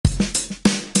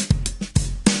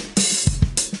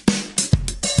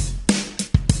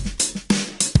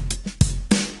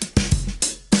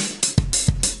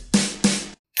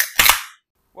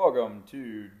Welcome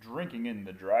to Drinking in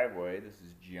the Driveway. This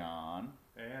is John.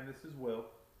 And this is Will.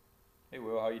 Hey,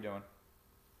 Will, how you doing?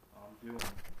 I'm doing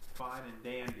fine and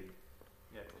dandy.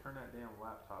 Yeah, turn that damn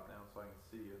laptop down so I can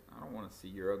see you. I don't want to see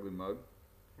your ugly mug.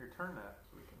 Here, turn that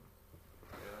so we can.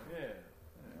 Yeah.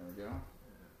 There we go.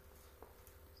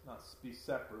 Let's not be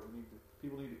separate.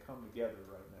 People need to come together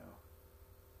right now.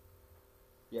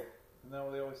 Yeah. Isn't that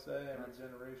what they always say? Every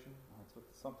generation.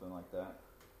 Something like that.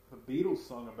 The Beatles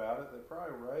sung about it. They're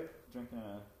probably right. Drinking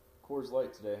a Coors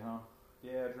Light today, huh?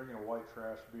 Yeah, drinking a white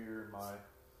trash beer in my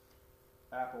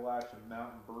Appalachian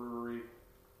Mountain Brewery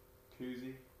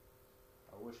koozie.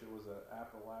 I wish it was an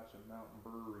Appalachian Mountain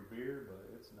Brewery beer, but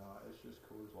it's not. It's just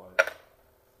Coors Light.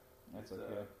 That's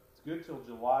okay. It's good till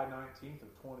July 19th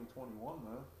of 2021,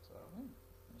 though.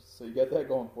 So you got that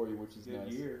going for you, which is good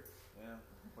nice. Year. Yeah.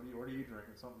 What are you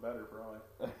drinking? Something better, probably.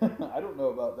 I don't know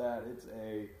about that. It's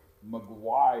a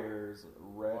McGuire's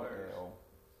Red Ale.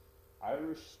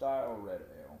 Irish style red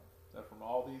ale. Is that from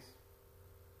Aldi's?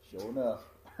 Sure enough.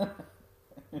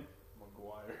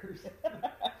 McGuire's.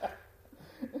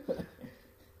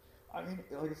 I mean,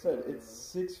 like I said, it's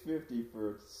 $6.50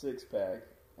 for a 6-pack,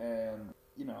 and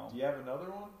you know. Do you have another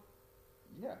one?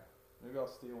 Yeah. Maybe I'll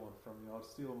steal one from you. I'll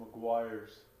steal a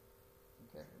McGuire's.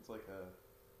 Okay. It's like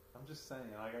I'm just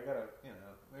saying, like I gotta,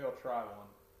 maybe I'll try one.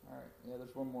 All right. Yeah,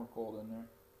 there's one more cold in there.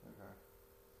 Okay.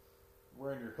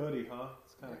 Wearing your hoodie, huh?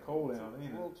 It's kind of cold out, ain't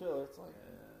it? A little chill. It's like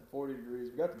 40 degrees.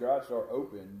 We got the garage door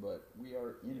open, but we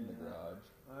are in the garage.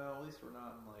 Well, at least we're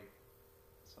not in like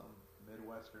some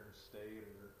Midwestern state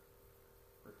or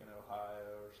freaking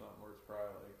Ohio or something where it's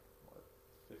probably like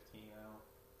 15 out.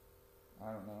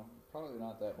 I don't know. Probably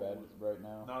not that Cold. bad right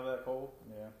now. Not that cold.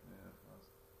 Yeah.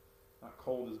 Not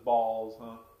cold as balls,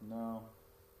 huh? No.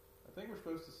 I think we're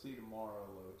supposed to see tomorrow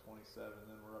low 27,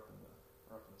 then we're up in the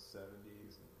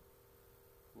 70s and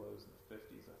lows in the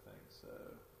 50s, I think. So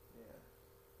yeah.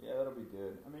 Yeah, that'll be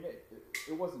good. I mean,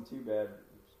 it wasn't too bad.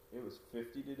 It was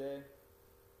 50 today.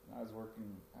 And I was like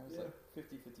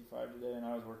 50, 55 today, and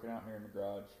I was working out here in the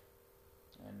garage.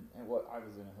 And I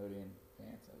was in a hoodie and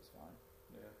pants. I was fine.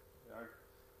 Yeah.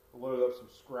 I loaded up some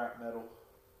scrap metal.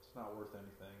 It's not worth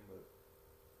anything, but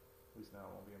at least now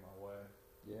it won't be in my way.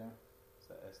 Yeah. It's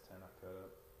that S10 I cut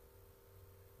up.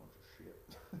 Bunch of shit.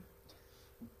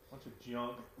 Bunch of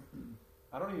junk.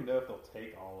 I don't even know if they'll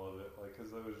take all of it, like,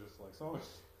 because it was just like some of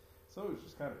it was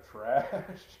just kind of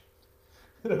trash.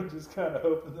 And I'm just kind of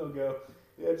hoping they'll go,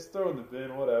 yeah, just throw in the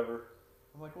bin, whatever.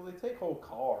 I'm like, well, they take whole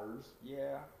cars.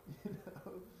 Yeah.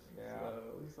 Yeah. So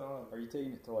at least I don't. Are you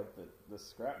taking it to like the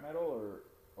scrap metal or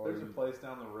There's a place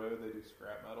down the road they do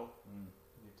scrap metal. Mm.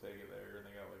 And you take it there, and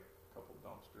they got like a couple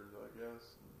dumpsters, I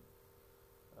guess. And,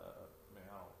 man,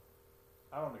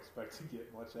 I don't expect to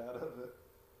get much out of it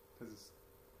because it's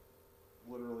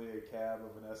literally a cab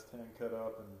of an S10 cut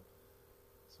up and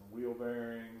some wheel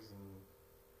bearings and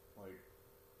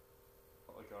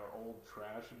like our old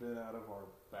trash bin out of our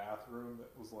bathroom that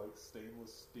was like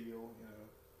stainless steel.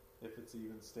 If it's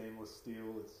even stainless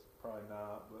steel, it's probably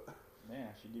not. But man,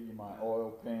 I should give you my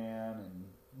oil pan and.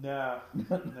 No,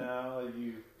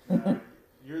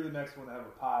 you're the next one to have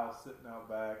a pile sitting out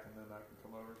back, and then I can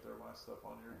come over and throw my stuff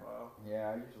on your pile.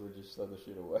 Yeah, I usually just throw the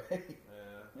shit away.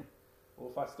 Yeah. Well,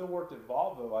 if I still worked at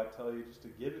Volvo, I'd tell you just to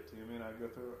give it to me, and I'd go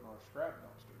throw it in our scrap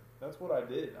dumpster. That's what I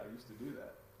did. I used to do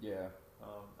that. Yeah.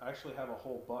 I actually have a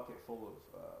whole bucket full of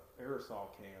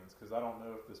aerosol cans because I don't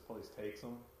know if this place takes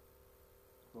them.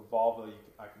 But Volvo,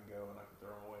 I can go and I can throw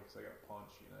them away because I got a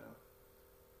punch,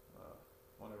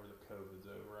 whenever the COVID's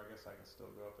over, I guess I can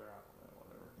still go up there. I don't know,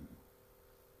 whatever.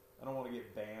 I don't want to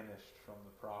get banished from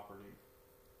the property.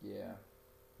 Yeah.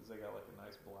 Because they got like a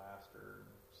nice blaster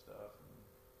and stuff. And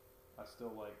I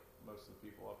still like most of the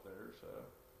people up there, so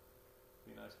it'd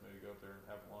be nice for me to go up there and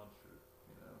have lunch or,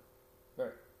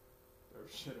 Right. throw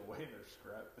shit away in their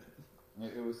scrap bin.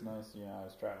 It was nice, I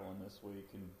was traveling this week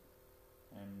and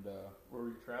Where were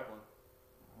you traveling?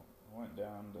 I went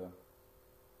down to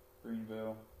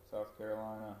Greenville, South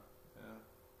Carolina, Yeah.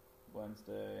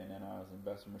 Wednesday, and then I was in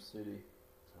Bessemer City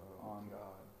Oh,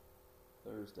 God.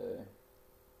 Thursday.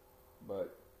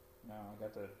 But I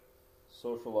got to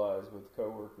socialize with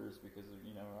coworkers because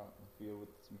out in the field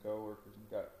with some coworkers and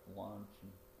got lunch.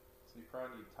 And So you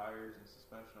probably need tires and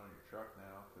suspension on your truck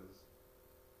now because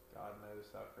God knows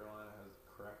South Carolina has the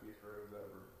crappiest roads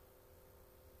ever.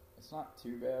 it's not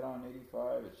too bad on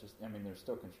 85. It's just, there's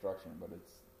still construction, but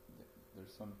there's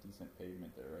some decent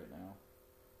pavement there right now.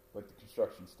 But the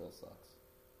construction still sucks.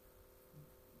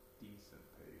 Decent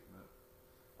pavement.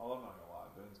 Although I'm not gonna lie,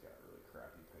 Boone's got really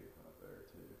crappy pavement up there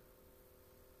too.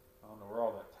 I don't know where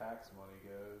all that tax money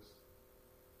goes.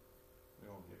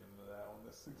 We won't get into that one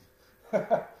this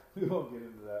we won't get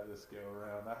into that this go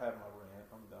around. I have my rant.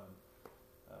 I'm done.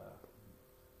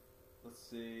 Let's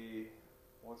see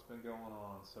what's been going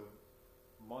on. So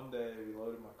Monday we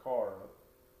loaded my car up.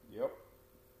 Yep.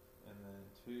 And then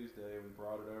Tuesday we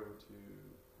brought it over to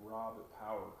Rob at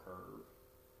Power Curve.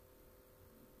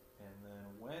 And then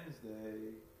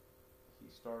Wednesday he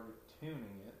started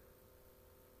tuning it.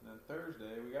 And then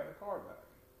Thursday we got the car back.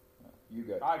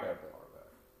 I got the car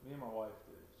back. Me and my wife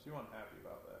did. She wasn't happy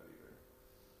about that either.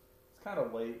 It's kind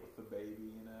of late with the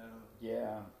baby, you know.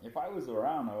 Yeah. If I was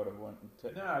around, I would have went.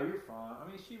 No, you're fine. I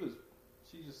mean, she's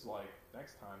just like,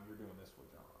 next time you're doing this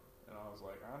with John. And I was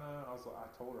like, I know. I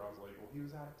told her, I was like, well, he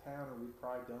was out of town, or we'd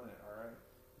probably done it, all right?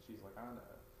 And she's like, I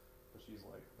know. But she's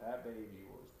like, that baby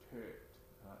was ticked.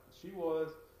 She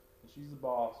was, and she's the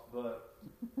boss. But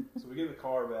so we get the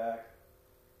car back.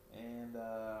 And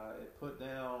it put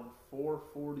down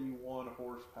 441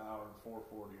 horsepower and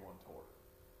 441 torque.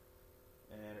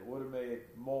 And it would have made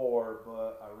more,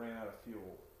 but I ran out of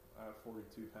fuel. I have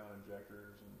 42-pound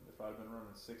injectors, and if I'd been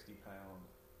running 60-pound,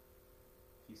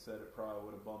 he said it probably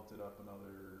would have bumped it up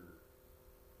another.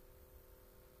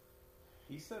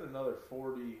 He said another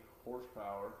 40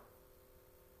 horsepower.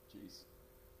 Jeez,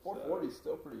 440 is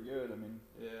still pretty good. I mean,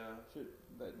 yeah,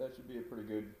 that should be a pretty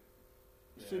good.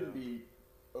 It shouldn't be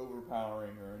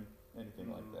overpowering or anything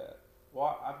like that.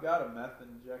 Well, I've got a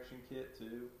methane injection kit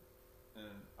too,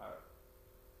 and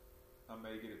I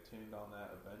may get it tuned on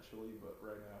that eventually, but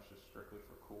right now it's just strictly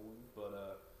for cooling.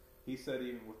 But he said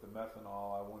even with the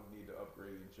methanol, I wouldn't need to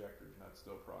upgrade the injectors, and I'd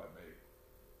still probably make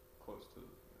close to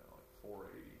like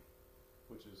 480,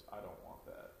 which is, I don't want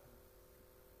that.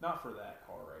 Not for that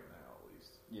car right now, at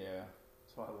least. Yeah.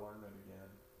 So I learned it again.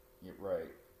 Yeah,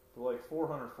 right. But like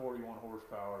 441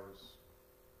 horsepower is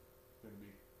going to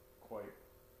be quite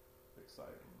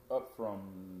exciting. Up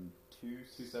from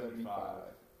 275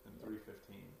 and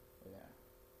 315. Yeah.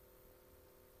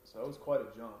 So it was quite a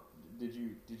jump. Did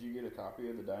you get a copy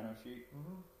of the dyno sheet?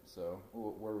 Mm-hmm. So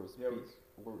where was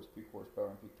peak horsepower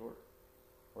and peak torque,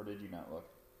 or did you not look?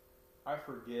 I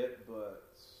forget, but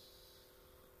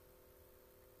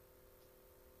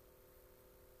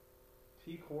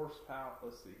peak horsepower.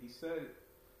 Let's see. He said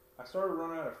I started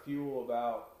running out of fuel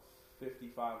about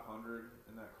 5,500,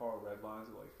 and that car redlines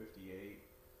at like 58.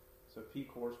 So peak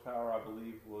horsepower, I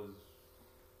believe, was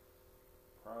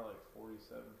probably like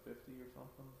 4,750 or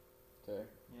something. Okay.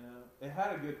 You know, it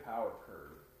had a good power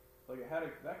curve. Like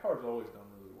that car's always done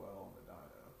really well on the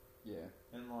dyno. Yeah.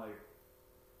 And like,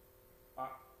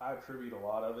 I attribute a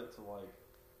lot of it to like,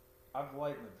 I've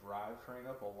lightened the drivetrain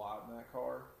up a lot in that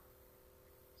car.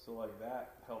 So like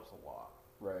that helps a lot.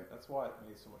 Right. That's why it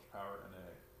made so much power in A.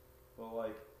 But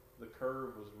like the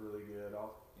curve was really good.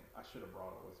 I should have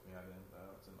brought it with me. I didn't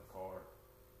know. It's in the car.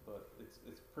 But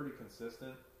it's pretty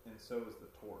consistent, and so is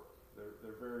the torque.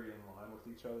 They're very in line with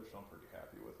each other, so I'm pretty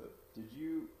happy with it. Did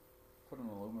you put an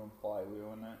aluminum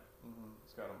flywheel in that? Mm-hmm.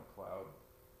 It's got a McLeod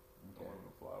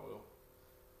aluminum flywheel.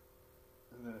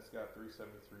 And then it's got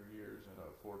 373 gears and a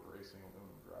Ford Racing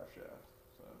aluminum drive shaft.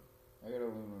 So I got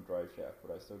an aluminum drive shaft, but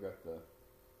I still got the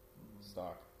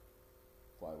stock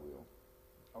flywheel.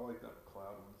 I like that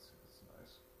McLeod one. It's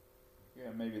nice.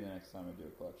 Yeah, maybe the next time I do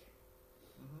a clutch.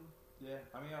 Mm-hmm. Yeah,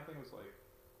 I mean, it was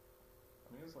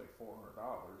like $400,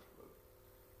 but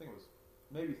I think it was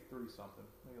maybe something,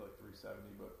 maybe like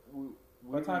 370. But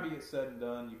by the time you get said and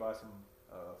done, you buy some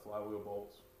flywheel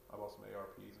bolts. I bought some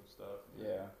ARPs and stuff.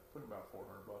 Yeah, put about $400,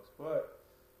 but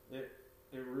it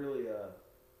really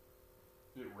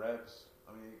it revs.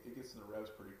 I mean, it gets in the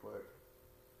revs pretty quick.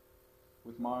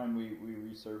 With mine, we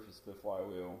resurfaced the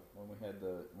flywheel when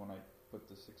I put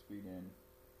the 6-speed in,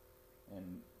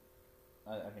 and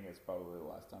I think it's probably the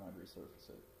last time I'd resurface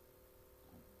it.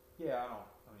 Yeah,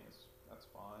 that's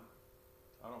fine.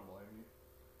 I don't blame you.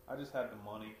 I just had the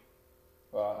money.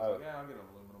 Well, I'll get an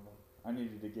aluminum one. I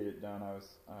needed to get it done. I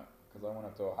was because I went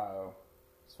up to Ohio,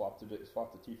 swapped the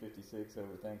T56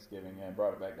 over Thanksgiving, and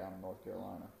brought it back down to North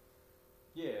Carolina.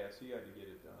 Yeah, so you had to get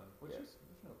it done, which is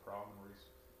there's no problem,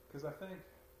 because I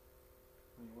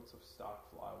mean, what's a stock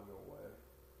flywheel weigh?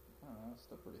 I don't know. It's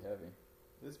still pretty heavy.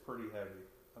 It's pretty heavy.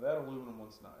 That aluminum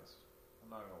one's nice. I'm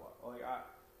not gonna lie. Like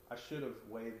I should have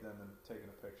weighed them and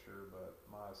taken a picture, but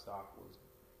my stock was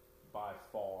by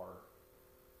far.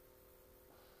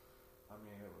 I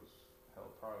mean, it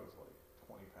probably was like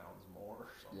 20 pounds more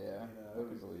or something. Yeah, I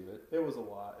can believe it. It was a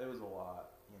lot.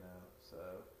 You know. So,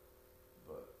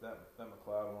 but that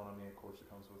McLeod one, I mean, of course,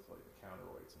 it comes with like the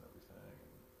counterweights and everything,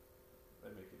 and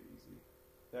they make it easy.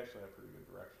 They actually have pretty good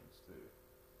directions too.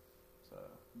 So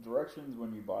directions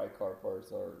when you buy car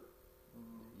parts are,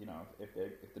 you know, if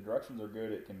the directions are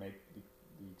good, it can make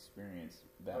the experience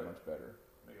that Oh, yeah. much better.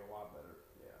 Make it a lot better.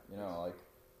 Yeah. You know,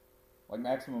 like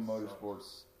Maximum Sucks.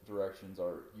 Motorsports directions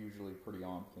are usually pretty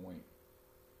on point.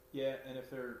 Yeah, and if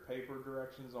their paper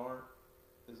directions aren't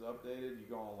as updated, you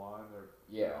go online. They're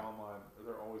online.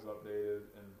 They're always updated,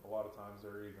 and a lot of times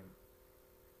they're even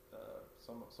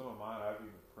some of mine I've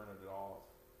even printed it off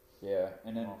Yeah,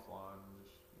 and then offline and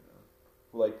just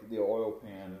like the oil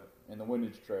pan and the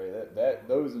windage tray.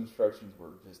 Those instructions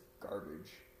were just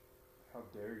garbage. How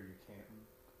dare you, Canton?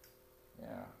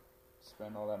 Yeah,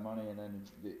 spend all that money and then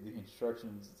the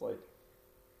instructions. It's like,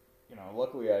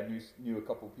 luckily I knew a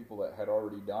couple of people that had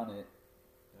already done it,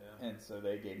 and so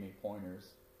they gave me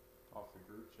pointers. Off the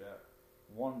group chat.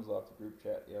 One was off the group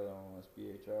chat, the other one was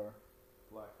BHR.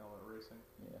 Black Helmet Racing.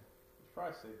 Yeah. You should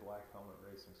probably say Black Helmet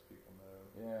Racing so people know.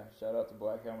 Yeah, shout out to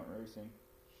Black Helmet Racing.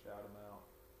 Shout them out.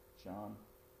 Sean.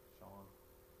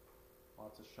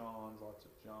 Lots of Seans, lots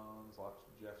of Johns, lots of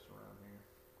Jeffs around here.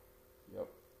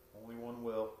 Yep. Only one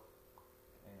will.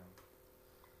 Damn.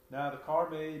 Now the car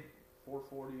made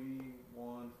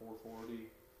 441,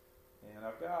 440, and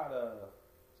I've got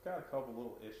it's got a couple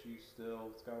little issues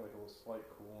still. It's got like a little slight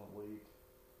coolant leak,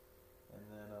 and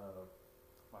then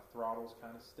my throttle's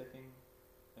kind of sticking.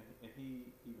 And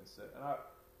he even said,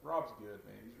 Rob's good,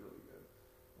 man. He's really good.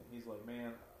 And he's like,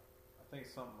 man, I think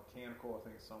it's something mechanical. I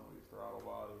think it's something with your throttle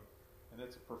body. And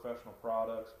it's a professional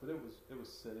product, but it was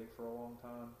sitting for a long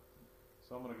time.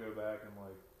 So I'm gonna go back and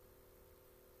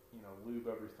lube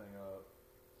everything up,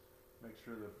 make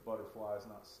sure the butterfly's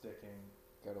not sticking.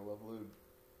 Gotta love lube.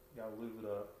 Gotta lube it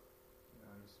up.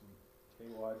 Use some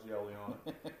KY jelly on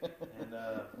it. And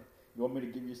you want me to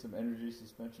give you some energy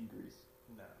suspension grease?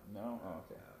 No? Oh,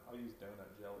 okay. I'll use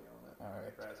donut jelly on it. All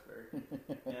right. Raspberry.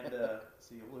 And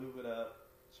so you lube it up,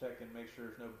 check and make sure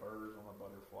there's no burrs on the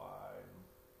butterfly, and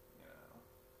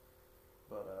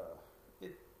But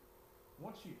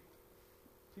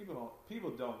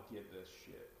people don't get this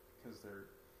shit because there's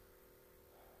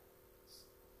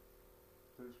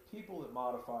people that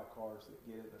modify cars that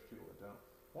get it. There's people that don't.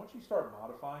 Once you start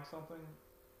modifying something,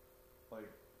 like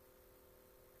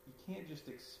you can't just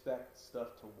expect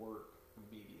stuff to work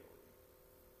immediately.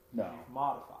 No. You've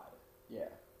modified it.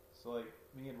 Yeah. So like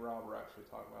me and Rob were actually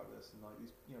talking about this, and like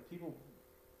these people,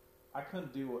 I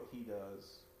couldn't do what he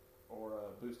does.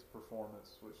 Or Boosted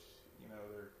Performance, which,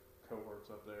 their cohorts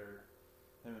up there,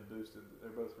 him and Boosted,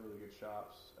 they're both really good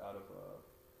shops out of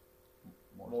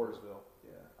Mooresville.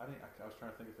 Yeah, I was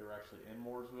trying to think if they were actually in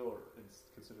Mooresville or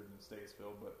considered in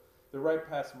Statesville, but they're right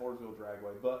past Mooresville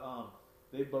Dragway. But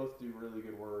they both do really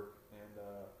good work, and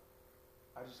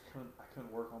I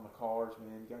couldn't work on the cars,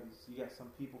 man. You got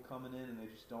some people coming in and they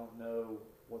just don't know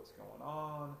what's going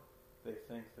on. They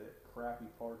think that crappy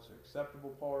parts are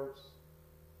acceptable parts.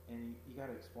 And you got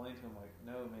to explain to them, like,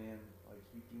 no, man, like,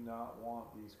 you do not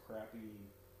want these crappy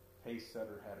pace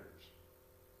setter headers.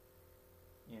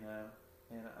 And I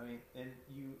mean, and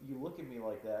you look at me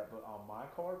like that, but on my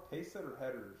car, pace setter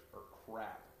headers are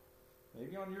crap.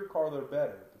 Maybe on your car they're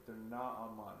better, but they're not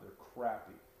on mine. They're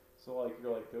crappy. So, like,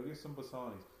 you're like, go get some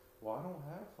Bassanis. Well, I don't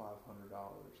have $500.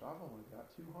 I've only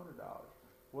got $200.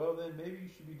 Well, then maybe you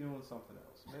should be doing something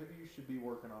else. Maybe you should be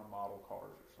working on model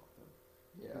cars or something.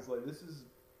 Yeah. Because, like,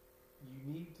 you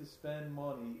need to spend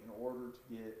money in order to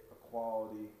get a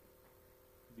quality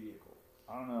vehicle.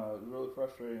 I don't know. It was really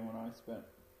frustrating when I spent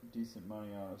decent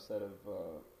money on a set of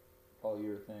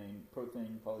polyurethane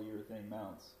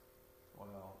mounts.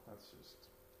 Well, that's just...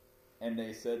 And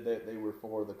they said that they were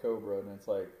for the Cobra, and it's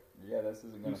like, yeah, this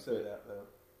isn't going to fit. Who said that, though?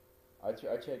 I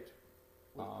checked...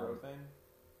 With Prothane?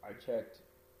 I checked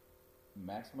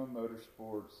Maximum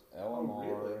Motorsports, LMR, Oh,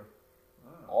 really?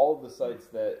 all of the sites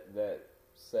that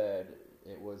said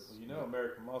it was... Well,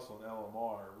 American Muscle and LMR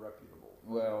are reputable.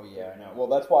 Well, yeah, I know. Well,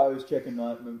 that's why I was checking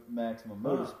Maximum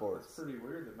Motorsports. It's pretty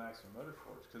weird that Maximum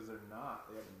Motorsports, because they're not.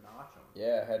 They have to notch them.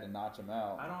 Yeah, I had to notch them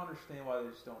out. I don't understand why they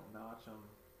just don't notch them.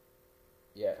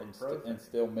 Yeah, and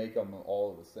still make them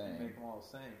all the same. Make them all the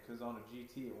same, because on a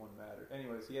GT it wouldn't matter.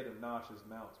 Anyways, he had to notch his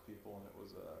mounts, people, and it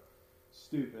was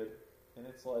stupid. And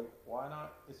it's like, why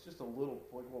not? It's just a little,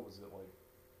 like, what was it, like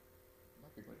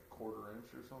quarter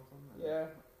inch or something? Yeah.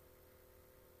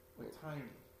 Like tiny.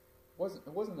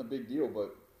 It wasn't a big deal,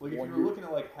 but like if you were looking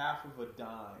at like half of a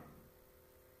dime.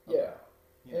 Yeah.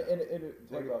 And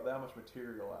take about that much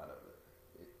material out of it.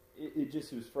 It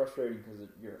just was frustrating because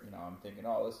I'm thinking,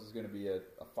 oh, this is going to be a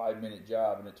 5-minute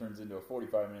job, and it turns into a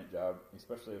 45-minute job,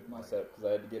 especially with my setup, because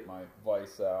I had to get my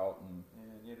vise out and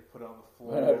you had to put it on the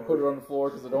floor. I had to put it on the floor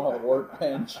because I don't have a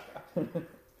workbench.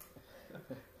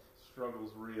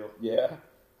 Struggle's real. Yeah.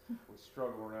 We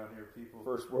struggle around here, people.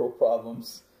 First world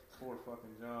problems. Poor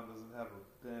fucking John doesn't have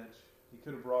a bench. He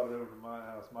could have brought it over to my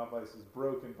house. My vice is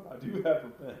broken, but I do have a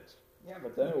bench. Yeah,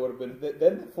 but then it would have been.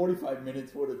 Then the 45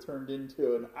 minutes would have turned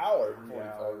into an hour. 3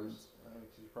 hours. Because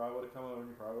you probably would have come over and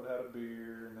you probably would have had a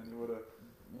beer, and then you would have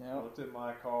looked at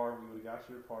my car. We would have got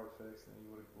your part fixed, and you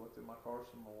would have looked at my car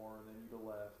some more, and then you'd have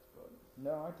left. But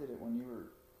no, I did it when you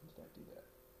were. When did I do that?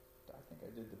 I think I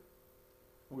did the.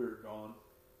 We were gone.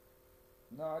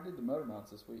 No, I did the motor mounts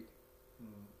this week. I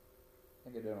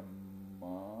think I did on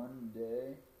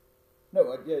Monday.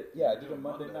 No, I did. Yeah, I did on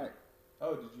Monday night.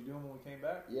 Oh, did you do them when we came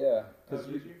back? Yeah,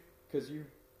 because you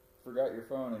forgot your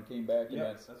phone and came back. Yeah,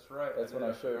 and that's right. That's when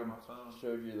I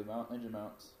showed you the engine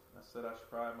mounts. I said I should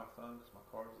probably have my phone because my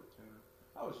car was at tuner.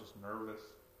 I was just nervous.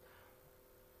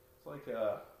 It's like you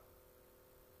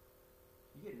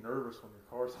get nervous when your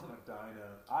car's on a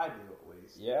dyno. I do at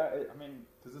least. Yeah, I mean,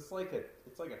 because it's like a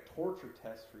torture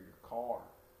test for your car.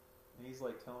 And he's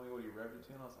like telling me what he revved it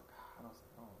to, and I was like, I don't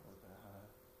know that high.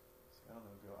 I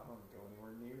don't go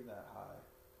anywhere near that high.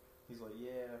 He's like,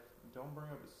 yeah, don't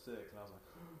bring up a 6. And I was like,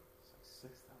 it's like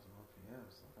 6,000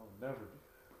 RPMs. Like, I would never do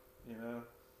that. You know,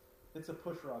 it's a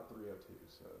pushrod 302,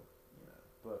 so you know.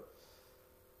 But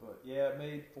yeah, it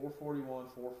made 441,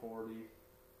 440.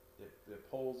 It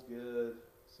pulls good.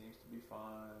 Seems to be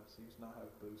fine. Seems to not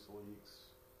have boost leaks.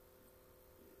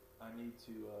 I need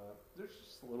to. There's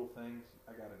just little things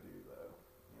I got to do though.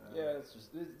 You know? Yeah, it's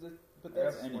just. But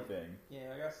that's anything.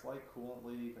 I got a slight coolant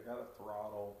leak. I got a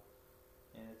throttle,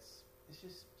 and it's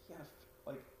just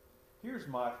like. Here's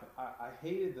my thing. I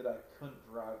hated that I couldn't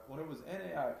drive when it was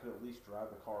NA. I could at least drive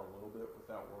the car a little bit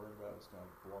without worrying about it was going to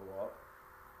blow up.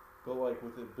 But like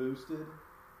with it boosted,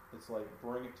 it's like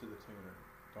bring it to the tuner.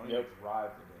 Don't even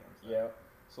drive the damn thing. Yeah.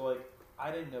 So like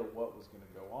I didn't know what was going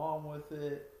to go on with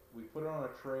it. We put it on a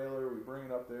trailer. We bring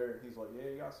it up there, and he's like, "Yeah,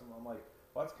 you got some." I'm like,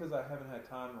 "Well, that's because I haven't had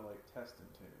time to like test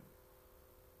and tune."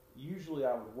 Usually,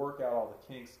 I would work out all the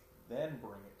kinks, then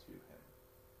bring it to him.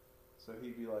 So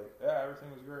he'd be like, "Yeah, everything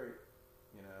was great,"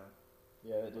 you know.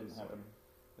 Yeah, that didn't happen.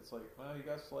 It's like, well, you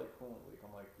got a slight coolant leak.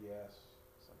 I'm like, yes.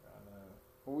 It's like, I know.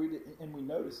 Well, we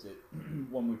noticed it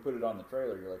when we put it on the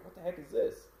trailer. You're like, "What the heck is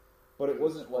this?" But it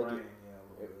wasn't like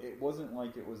it wasn't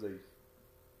like it was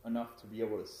enough to be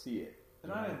able to see it.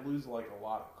 And I didn't lose like a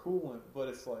lot of coolant, but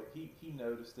it's like he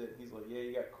noticed it. He's like, "Yeah,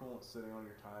 you got coolant sitting on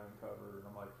your timing cover," and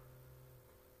I'm like,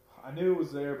 I knew it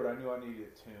was there, but I knew I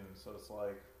needed it tuned. So it's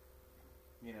like,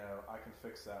 you know, I can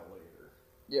fix that later.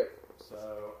 Yep.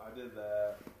 So I did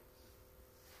that.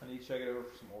 I need to check it over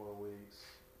for some oil leaks.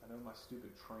 I know my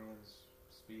stupid trans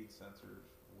speed sensor's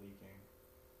leaking.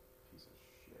 Piece of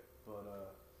shit. But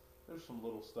there's some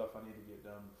little stuff I need to get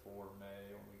done before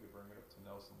May when we could bring it up to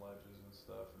Nelson Ledges and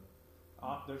stuff. And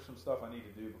there's some stuff I need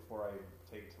to do before I even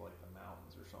take it to like the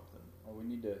mountains or something. Oh, we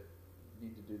need to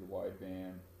do the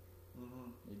wideband.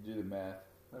 Mm-hmm. Need to do the meth.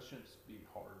 That shouldn't be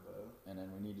hard though. And then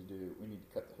we need to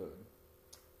cut the hood.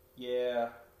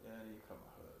 Yeah, I need to cut my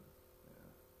hood. Yeah,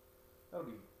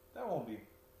 that won't be.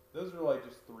 Those are like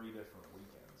just 3 different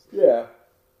weekends. Yeah.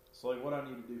 So like what I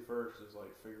need to do first is like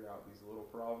figure out these little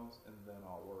problems, and then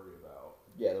I'll worry about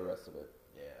the rest of it.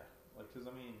 Yeah, like because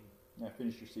I mean. Yeah,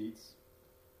 finish your seats.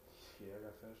 Yeah, I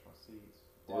gotta finish my seats.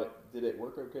 Did it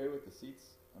work okay with the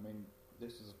seats? I mean,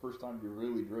 this is the first time you've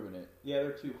really driven it. Yeah,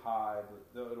 they're too high, but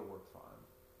it'll work fine.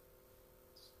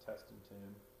 It's test and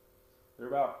tune. They're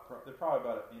probably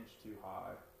about an inch too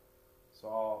high.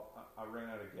 So I ran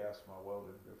out of gas for my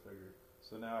welder. Go figure.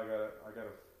 So now I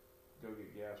gotta go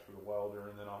get gas for the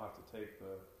welder, and then I'll have to take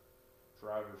the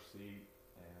driver's seat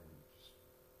and just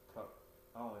cut.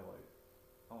 I only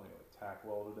tack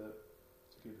welded it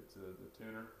to give it to the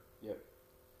tuner. Yep.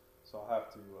 So I'll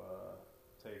have to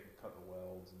take and cut the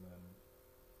welds, and then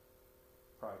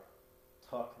probably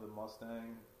tuck the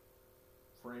Mustang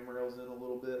frame rails in a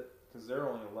little bit, because they're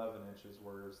only 11 inches,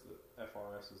 whereas the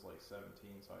FRS is like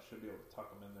 17, so I should be able to tuck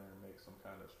them in there and make some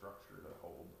kind of structure to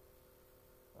hold.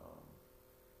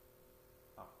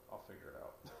 I'll figure it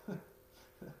out.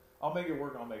 I'll make it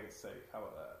work. I'll make it safe. How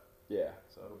about that? Yeah.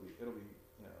 So it'll be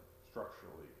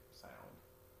structurally sound.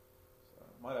 So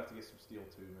might have to get some steel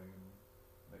tubing and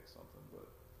make something, but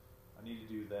I need to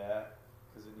do that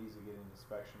because it needs to get an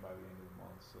inspection by the end of the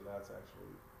month. So that's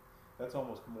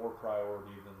almost more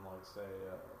priority than like say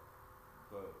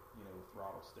the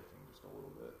throttle sticking just a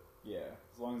little bit. Yeah,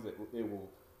 as long as it will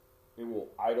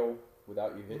idle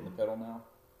without you hitting the pedal now.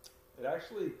 It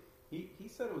actually he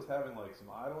said it was having like some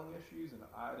idling issues, and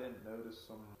I didn't notice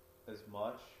some as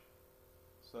much.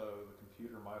 So the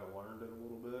computer might have learned it a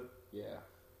little bit. Yeah,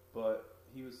 but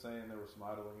he was saying there were some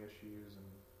idling issues, and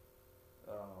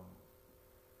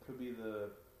could be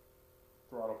the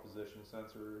throttle position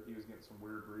sensor. He was getting some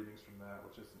weird readings from that,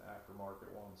 which is an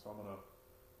aftermarket one. So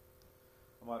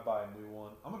I might buy a new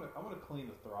one. I'm gonna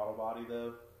clean the throttle body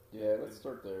though. Yeah, let's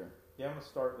start there. Yeah, I'm gonna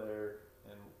start there,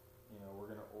 and we're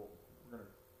gonna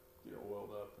get it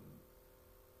oiled up, and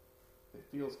it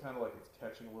feels kind of like it's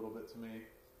catching a little bit to me.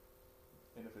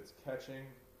 And if it's catching,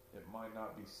 it might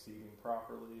not be seating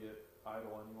properly at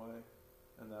idle anyway,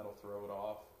 and that'll throw it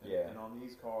off. And, Yeah. And on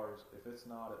these cars, if it's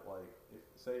not at like,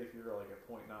 if you're like at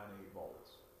 0.98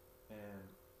 volts, and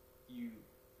you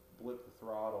blip the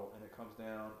throttle and it comes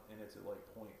down and it's at like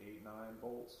 0.89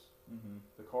 volts, Mm-hmm.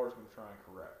 the car's going to try and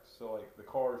correct. So like the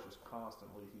car is just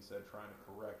constantly, he said, trying to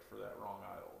correct for that wrong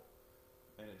idle,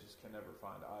 and it just can never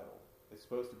find idle. It's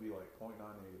supposed to be like 0.98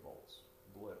 volts,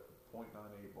 blip, 0.98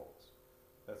 volts.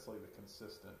 That's like the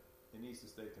consistent. It needs to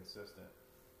stay consistent.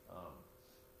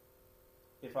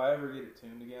 If I ever get it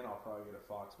tuned again, I'll probably get a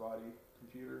Fox body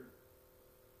computer,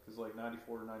 because like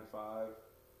 94 to 95,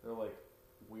 they're like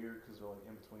weird because they're like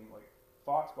in between. Like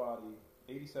Fox body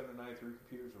 87 to 93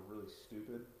 computers are really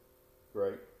stupid.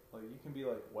 Right. Like you can be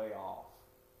like way off,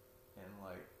 and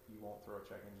like you won't throw a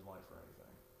check engine light for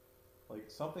anything. Like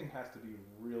something has to be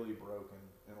really broken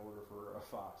in order for a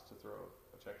Fox to throw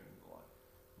a check engine light.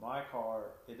 My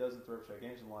car, it doesn't throw check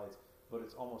engine lights, but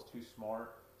it's almost too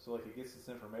smart. So like it gets this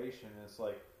information, and it's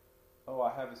like, oh,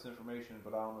 I have this information,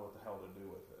 but I don't know what the hell to do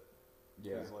with it.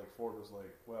 Yeah. Because like Ford was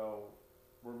like, well,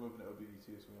 we're moving to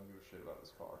OBD2, so we don't give a shit about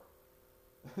this car.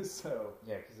 So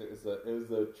Yeah, because it was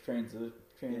the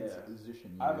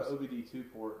transition. I have an OBD2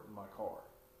 port in my car,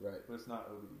 Right. but it's not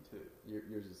OBD2.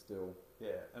 Yours is still.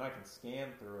 Yeah, and I can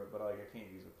scan through it, but like I can't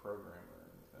use a program or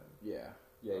anything. Yeah.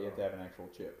 Yeah, you have to have an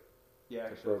actual chip. Yeah,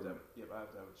 To actually, program. I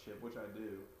have to have a chip, which I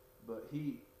do. But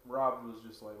Rob was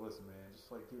just like, listen, man,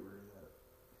 just like get rid of that.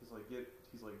 He's like,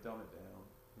 dumb it down.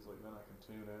 He's like, then I can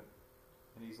tune it.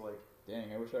 And he's like,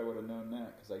 Dang, I wish I would have known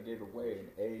that, because I gave away an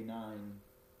A9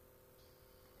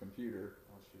 computer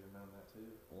I wish you'd have known that too.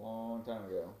 a long time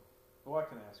ago. Well, I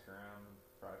can ask around and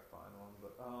try to find one,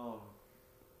 but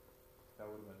that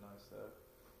would have been nice though.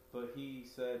 But he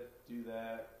said do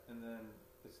that, and then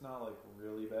it's not like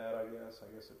really bad, I guess. I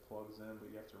guess it plugs in, but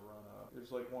you have to run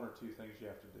there's like one or two things you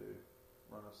have to do.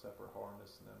 Run a separate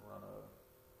harness, and then run a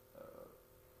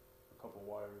couple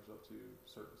wires up to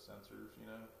certain sensors,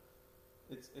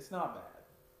 It's not bad.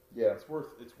 Yeah. It's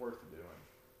worth doing.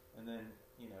 And then,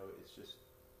 it's just,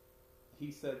 he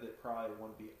said that probably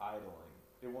wouldn't be idling.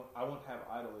 I wouldn't have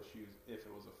idle issues if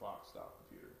it was a Fox style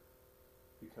computer,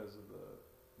 because of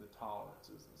the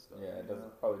tolerances and stuff. Yeah,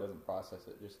 it probably doesn't process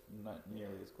it just not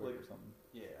nearly as quick Like- or something.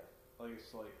 Yeah, like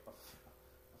it's like a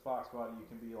Fox body, you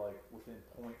can be like within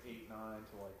 0.89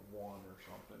 to like 1 or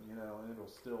something, and it'll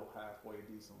still halfway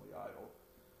decently idle.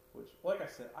 Which, like I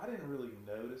said, I didn't really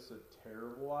notice a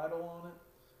terrible idle on it,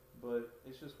 but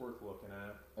it's just worth looking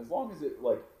at. As long as it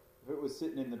if it was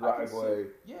sitting in the I can driveway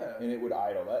Yeah. and it would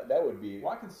idle, that would be.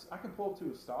 Well, I can pull up to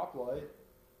a stoplight.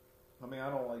 I mean, I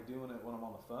don't like doing it when I'm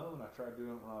on the phone. I tried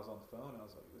doing it when I was on the phone. I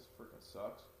was like, this freaking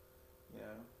sucks,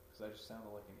 because I just sounded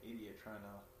like an idiot trying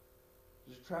to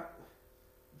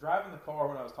driving the car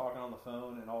when I was talking on the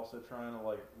phone, and also trying to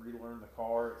like relearn the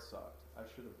car. It sucked. I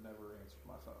should have never answered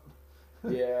my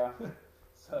phone. Yeah.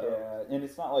 So Yeah, and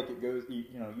it's not like it goes.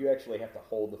 You actually have to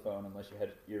hold the phone unless you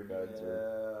had earbuds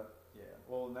or. yeah.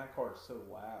 Well, and that car is so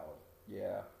loud.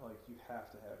 Yeah. Like you have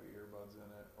to have earbuds in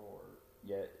it, or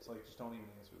Yeah. it's like just don't even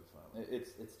answer the phone.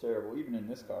 It's terrible. Even in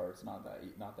this car, it's not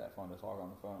that fun to talk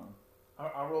on the phone.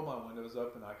 I roll my windows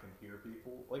up and I can hear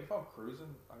people. Like if I'm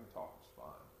cruising, I can talk just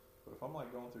fine. But if I'm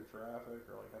like going through traffic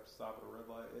or like have to stop at a red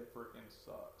light, it freaking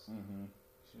sucks. Mm-hmm.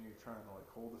 So you're trying to like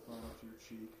hold the phone up to your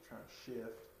cheek, trying to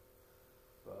shift.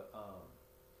 But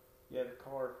yeah, the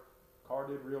car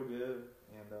did real good,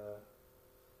 and I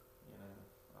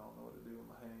don't know what to do with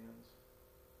my hands.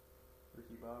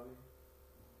 Ricky Bobby.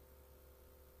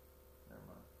 Never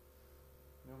mind.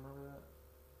 You don't remember that?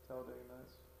 Talladega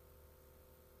Nights?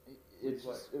 It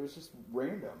was just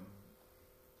random.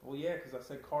 Well, yeah, because I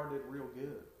said car did real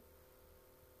good.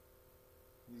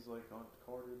 He's like, oh,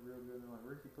 car did real good. And I'm like,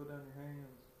 Ricky, put down your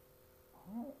hands.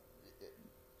 Oh,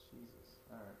 Jesus.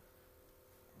 All right.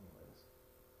 Anyways,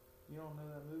 you don't know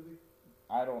that movie?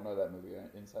 I don't know that movie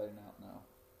inside and out. No,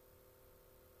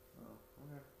 Oh,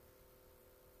 okay.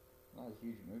 not a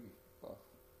huge movie buff.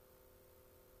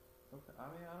 Okay. I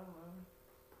mean, I don't know.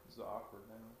 This is awkward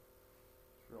now.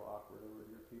 It's real awkward over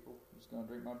here, people. I'm just gonna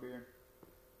drink my beer.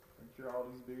 Drink your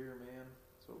Aldi's beer, man.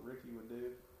 That's what Ricky would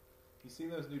do. You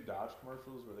seen those new Dodge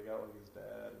commercials where they got like his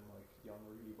dad and like young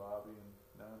Ricky Bobby, and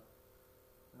no,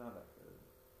 they're not that good.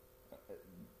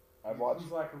 I watched.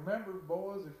 He's like, remember,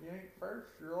 boys, if you ain't first,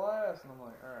 you're last. And I'm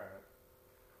like, all right.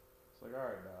 It's like, all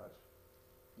right, Dodge.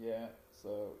 Yeah,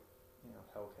 so You know,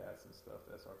 Hellcats and stuff.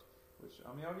 The SRT. Which,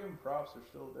 I mean, I'll give them props.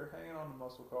 They're hanging on to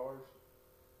muscle cars.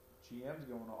 GM's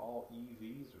going to all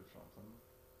EVs or something.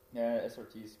 yeah,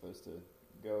 SRT is supposed to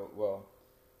go. Well,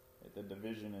 the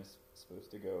division is supposed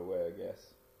to go away, I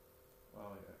guess.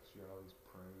 Well, yeah, 'cause you got all these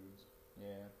prudes.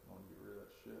 Yeah, I want to get rid of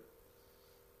that shit.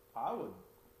 I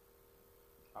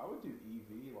would do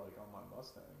EV like on my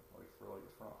Mustang, like for like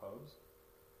the front hubs.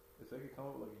 If they could come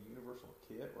up with like a universal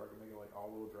kit where I could make it like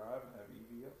all-wheel drive and have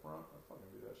EV up front, I'd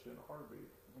fucking do that shit in a heartbeat.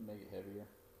 and make it heavier.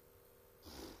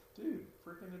 Dude,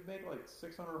 freaking it'd make like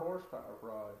 600 horsepower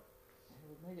probably. It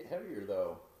would make it heavier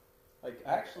though. Like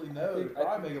Actually, no, think- it'd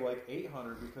probably make it like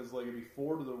 800 because like it'd be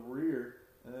 4 to the rear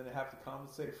and then it'd have to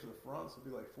compensate for the front, so it'd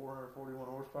be like 441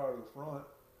 horsepower to the front.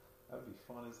 That'd be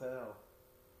fun as hell.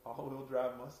 All-wheel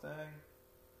drive Mustang.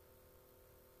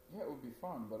 Yeah, it would be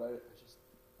fun, but I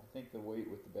think the weight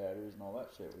with the batteries and all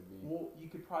that shit would be. Well, you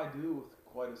could probably do it with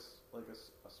quite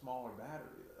a smaller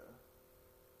battery though.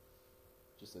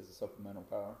 Just as a supplemental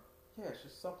power. Yeah, it's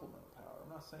just supplemental power. I'm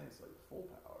not saying it's like full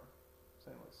power. I'm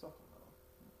saying like supplemental.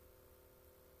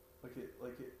 Like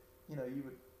it. You know, you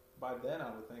would by then I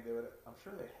would think they would. I'm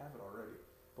sure they have it already,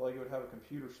 but like it would have a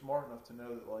computer smart enough to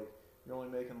know that like you're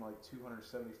only making like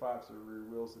 275 to the rear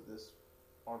wheels at this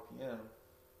RPM,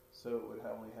 so it would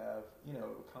only have, you know,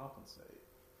 it would compensate,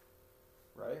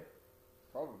 right?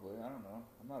 Probably, I don't know.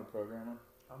 I'm not a programmer.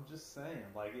 I'm just saying,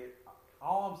 like it.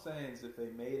 All I'm saying is if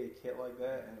they made a kit like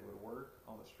that and it would work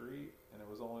on the street and it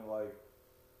was only like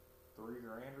 $3,000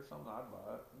 or something, I'd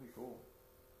buy it. It'd be cool.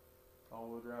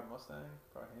 All-wheel drive Mustang,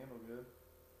 probably handle good.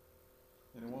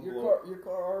 And it won't Your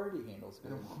car already handles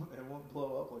good. it won't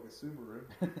blow up like a Subaru.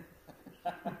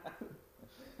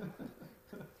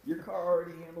 Your car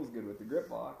already handles good with the grip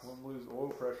box. Won't lose oil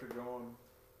pressure going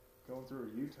through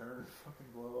a U-turn and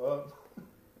fucking blow up.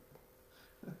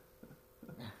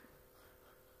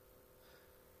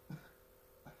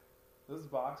 Those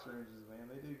box ranges, man,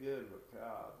 they do good, but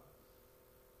God.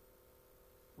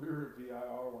 We were at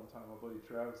VIR one time, my buddy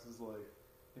Travis is like,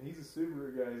 and he's a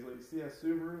Subaru guy, he's like, you see that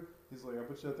Subaru? He's like, I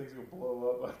bet you that thing's gonna blow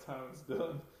up by the time it's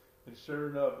done. And sure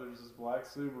enough, there's this black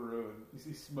Subaru, and you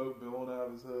see smoke billowing out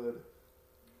of his hood.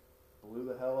 Blew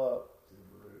the hell up,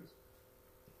 Subarus.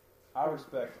 I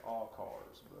respect all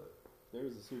cars, but There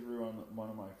was a Subaru on one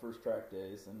of my first track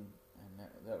days, and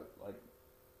that was like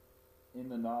in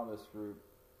the novice group.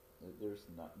 There's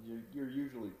not you're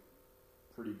usually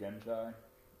pretty gun shy,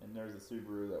 and there's a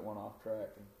Subaru that went off track,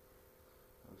 and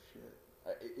oh shit.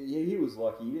 He was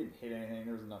lucky. He didn't hit anything.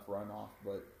 There was enough runoff,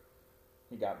 but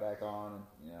he got back on, and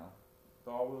you know.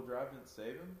 The all-wheel drive didn't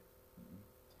save him?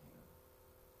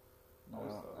 No,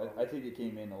 Damn. I think it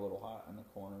came in a little hot in the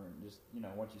corner, and just, you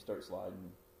know, once you start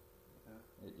sliding,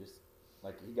 it just,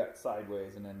 like, he got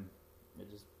sideways, and then it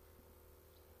just.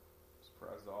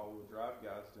 Surprised the all-wheel drive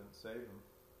guys didn't save him.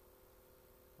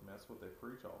 I mean, that's what they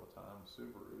preach all the time,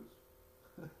 Subarus.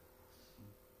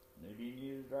 Maybe he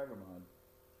needed a driver mod.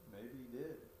 Maybe he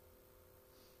did.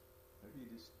 Maybe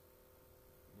he just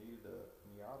needed a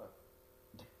Miata.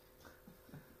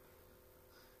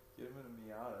 Get him in a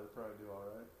Miata, it'd probably do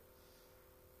alright.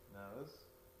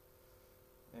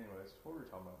 Anyways, what were we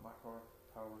talking about? My car,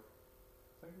 power.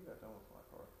 I think we got done with my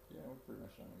car. Yeah, we're pretty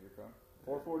much done with your car.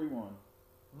 441,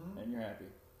 and you're happy.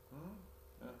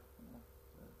 Yeah.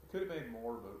 It could have made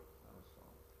more, but I was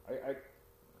fine.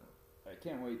 I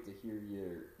can't wait to hear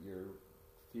your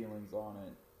feelings on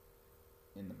it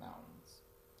in the mountains.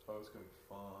 Oh, it's gonna be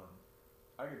fun.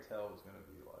 I could tell it was gonna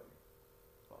be like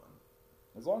fun.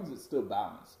 As long as it's still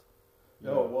balanced.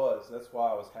 No, it was. That's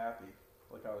why I was happy.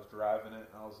 Like I was driving it,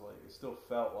 and I was like, it still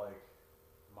felt like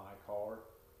my car,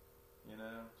 you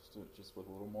know. Just with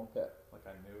a little more pep. Like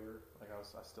I knew her. Like I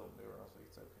still knew her. I was like,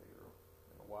 it's okay, girl.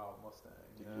 In a wild Mustang.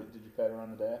 Did you pat her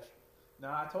on the dash? No,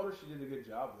 I told her she did a good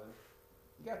job though.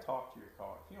 You gotta talk to your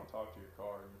car. If you don't talk to your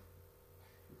car,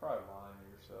 you're probably lying to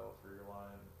yourself or you're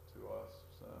lying to us.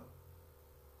 So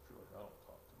you're like, I don't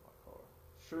talk to my car.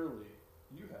 Surely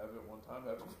you have at one time,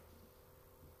 haven't you?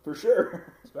 For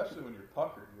sure. Especially when you're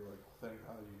puckered, you're like, thank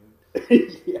God you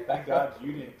didn't. Yeah. Thank God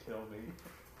you didn't kill me.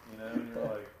 You know, and you're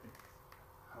like,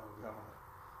 oh God.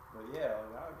 But yeah,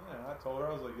 like I told her,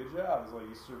 I was like, good job. I was like,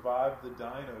 you survived the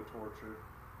dyno torture.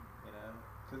 You know,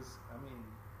 because I mean,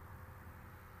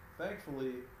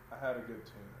 thankfully I had a good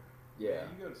tuner. Yeah.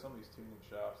 You go to some of these tuning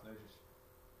shops and they just.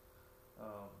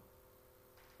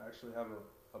 I actually have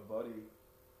a buddy,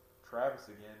 Travis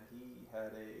again. He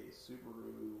had a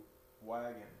Subaru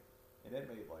wagon, and it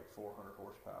made like 400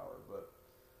 horsepower. But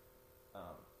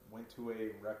when went to a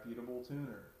reputable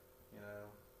tuner,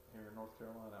 here in North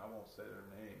Carolina. I won't say their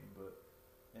name,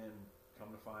 and come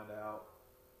to find out,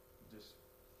 just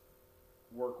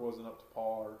work wasn't up to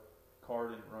par. Car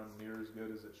didn't run near as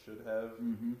good as it should have.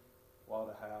 Mm-hmm. A lot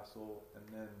of hassle, and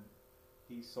then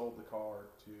he sold the car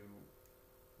to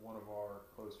one of our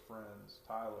close friends,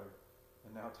 Tyler,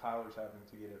 and now Tyler's having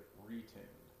to get it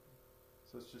retuned.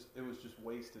 So it was just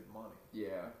wasted money.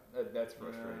 Yeah, that's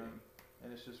frustrating.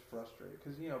 And it's just frustrating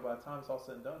because by the time it's all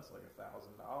said and done, it's like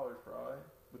 $1,000 probably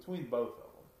between both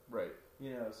of them. Right.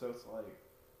 So it's like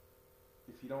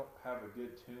if you don't have a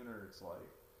good tuner, it's like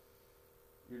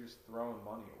you're just throwing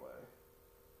money away.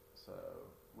 So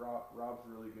Rob's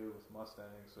really good with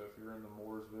Mustangs. So if you're in the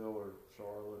Mooresville or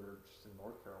Charlotte or just in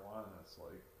North Carolina, it's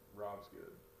like Rob's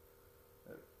good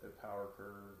at power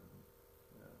curve and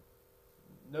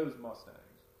knows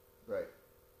Mustangs. Right.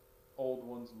 Old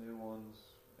ones, new ones,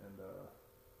 and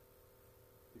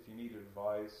if you need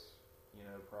advice,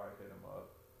 probably hit him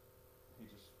up.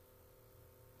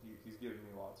 He's giving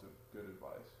me lots of good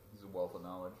advice. He's a wealth of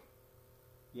knowledge.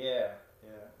 Yeah.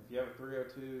 If you have a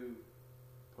 302,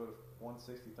 put a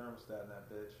 160 thermostat in that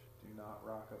bitch. Do not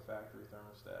rock a factory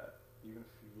thermostat. Even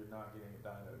if you're not getting a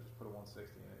dyno, just put a 160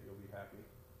 in it. You'll be happy.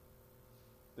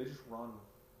 They just run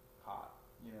hot.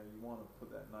 You want to put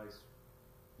that nice,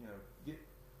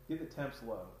 get the temps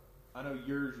low. I know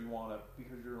yours you want to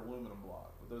because you're an aluminum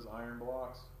block, but those iron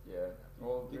blocks, yeah.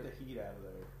 Well, get the heat out of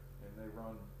there, and they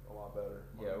run a lot better.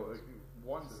 Yeah,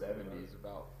 170 is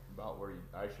about where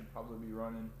I should probably be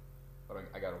running, but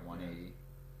I got a 180.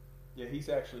 Yeah, he's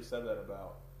actually said that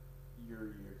about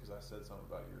your year because I said something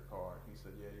about your car, and he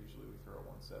said, yeah, usually we throw a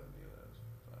 170 of those.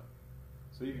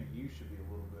 So even you should be a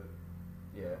little bit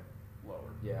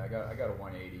lower. Yeah, I got a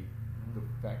 180. The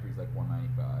factory's like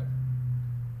 195.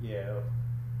 Yeah,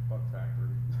 fuck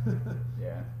factory.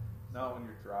 Yeah. Not when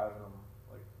you're driving them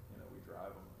like we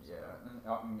drive them. So. Yeah, and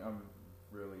I'm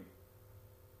really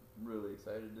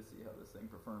excited to see how this thing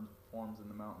performs in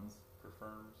the mountains.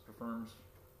 Performs.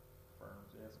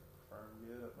 Yes, perform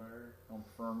good up there. Don't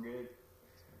perform good.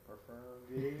 Perform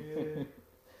good.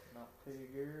 Not too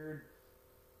good.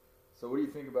 So what do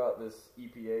you think about this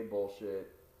EPA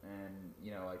bullshit and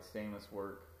like stainless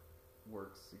works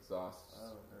exhausts? I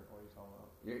haven't heard. What are you talking about?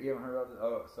 You haven't heard about this?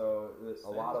 Oh, so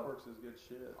a lot of works is good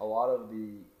shit. A lot of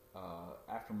the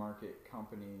aftermarket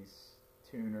companies,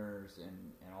 tuners,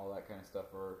 and all that kind of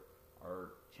stuff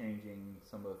are changing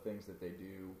some of the things that they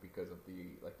do because of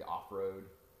the off-road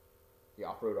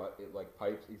like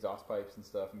pipes, exhaust pipes and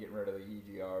stuff, and getting rid of the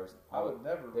EGRs. I would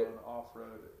never run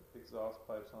off-road exhaust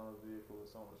pipes on a vehicle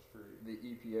that's on the street. The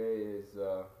EPA is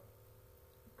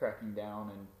cracking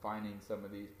down and finding some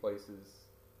of these places.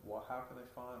 Well, how can they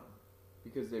find them?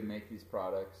 Because they make these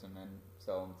products and then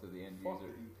sell them to the end Fuck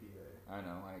user. the EPA. I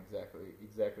know,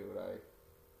 exactly what I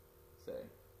say.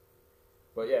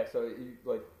 But yeah, so you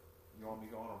want me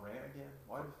to go on a rant again?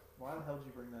 Why the hell did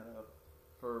you bring that up?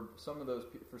 For some of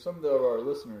our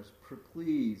listeners,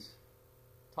 please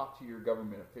talk to your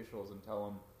government officials and tell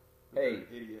them, hey,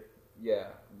 idiot. Yeah,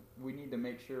 we need to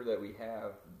make sure that we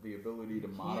have the ability to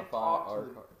modify our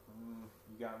car.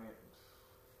 You got me.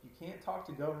 You can't talk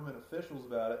to government officials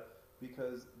about it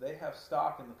because they have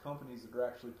stock in the companies that are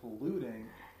actually polluting,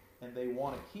 and they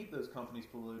want to keep those companies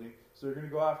polluting. So they're going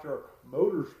to go after our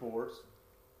motorsports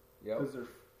because they're.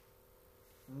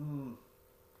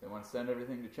 They want to send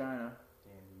everything to China.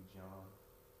 Damn you, John.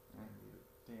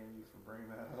 Damn you for bringing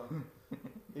that up.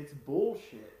 It's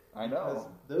bullshit. I know. Because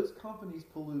those companies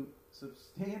pollute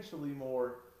substantially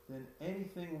more than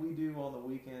anything we do on the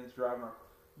weekends driving our.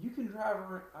 You can drive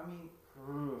around. I mean.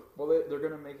 Well, they're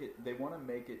going to make it. They want to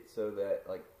make it so that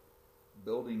like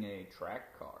building a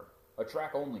track car, a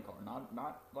track only car,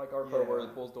 not like our car where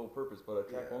it pulls dual purpose, but a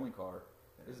track only car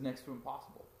is next to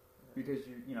impossible because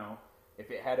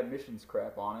if it had emissions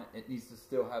crap on it, it needs to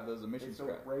still have those emissions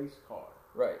crap. It's a race car.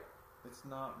 Right. It's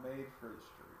not made for the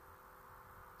street.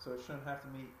 So it shouldn't have to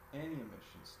meet any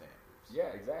emission standards.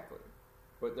 Yeah, exactly.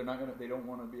 But they're not going to, they don't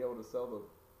want to be able to sell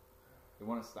they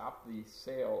want to stop the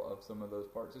sale of some of those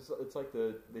parts. It's like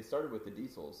they started with the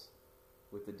diesels,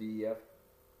 with the DEF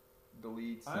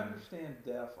deletes. I understand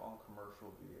DEF on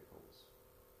commercial vehicles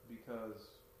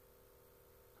because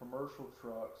commercial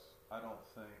trucks, I don't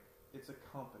think, it's a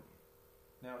company.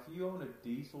 Now, if you own a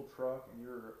diesel truck and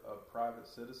you're a private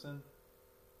citizen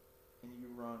and you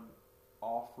run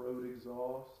off-road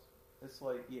exhaust, it's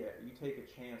like, you take a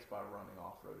chance by running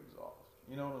off-road exhaust.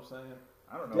 You know what I'm saying?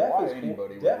 I don't know why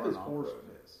anybody would run off-road. DEF is horse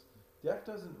piss. DEF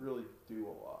doesn't really do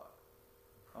a lot.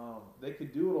 They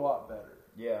could do it a lot better.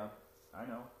 Yeah, I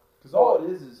know. Because all it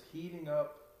is heating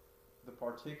up the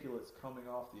particulates coming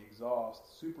off the exhaust,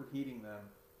 superheating them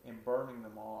and burning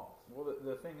them off. Well,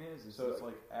 the thing is So it's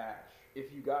like ash.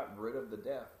 if you got rid of the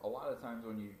DEF, a lot of times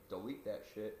when you delete that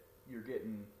shit, you're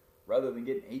getting, rather than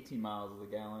getting 18 miles a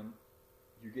gallon,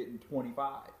 you're getting 25.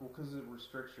 Well, because it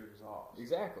restricts your exhaust.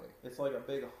 Exactly. It's like a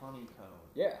big honeycomb.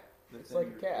 Yeah. that's It's in like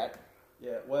your a cat.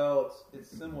 Yeah, well, it's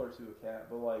similar to a cat,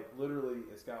 but like literally,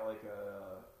 it's got like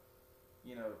a,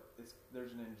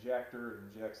 there's an injector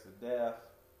that injects the DEF.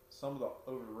 Some of the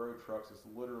over-the-road trucks, it's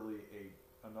literally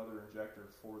another injector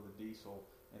for the diesel,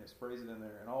 and it sprays it in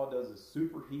there, and all it does is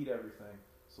superheat everything.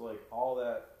 So like all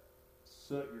that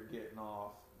soot you're getting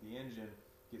off the engine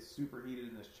gets superheated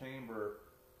in this chamber,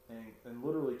 and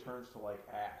literally turns to like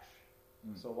ash.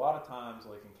 So a lot of times,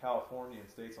 like in California and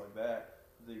states like that,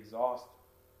 the exhaust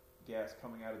gas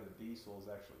coming out of the diesel is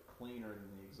actually cleaner than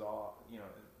the exhaust,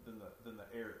 than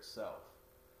the air itself.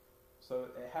 So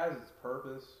it has its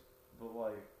purpose, but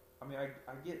like, I mean, I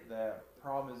get that.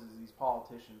 Problem is these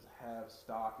politicians have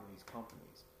stock in these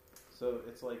companies, so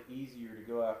it's like easier to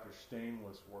go after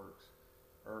Stainless Works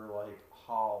or like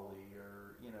Holley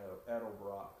or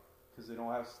Edelbrock because they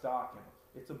don't have stock in them.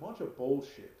 It's a bunch of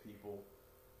bullshit, people.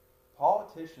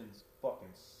 Politicians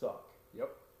fucking suck. Yep.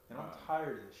 And I'm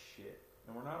tired of this shit.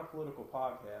 And we're not a political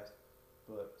podcast,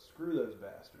 but screw those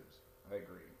bastards. I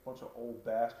agree. Bunch of old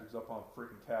bastards up on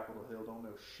freaking Capitol Hill don't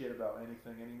know shit about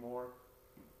anything anymore.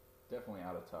 Definitely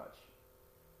out of touch.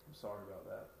 I'm sorry about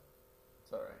that.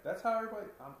 It's alright. That's how everybody,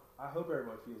 I hope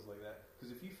everybody feels like that.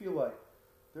 Because if you feel like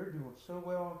they're doing so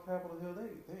well on Capitol Hill,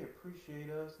 they appreciate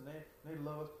us and they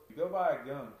love us, you go buy a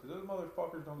gun. Because those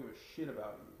motherfuckers don't give a shit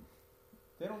about you.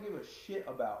 They don't give a shit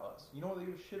about us. You know what they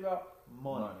give a shit about?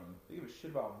 Money. They give a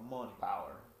shit about money.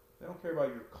 Power. They don't care about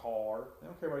your car. They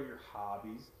don't care about your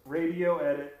hobbies. Radio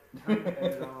edit. Turn the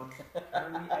edit on.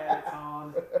 Turn the edits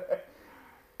on.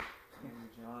 Damn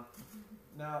you, John.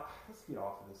 Now, let's get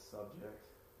off of this subject.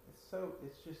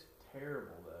 It's just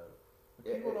terrible, though.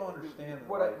 But people don't understand that.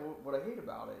 What I hate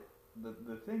about it,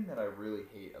 the thing that I really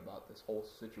hate about this whole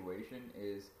situation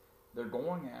is they're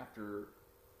going after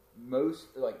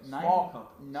most, like, small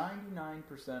companies.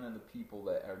 99% of the people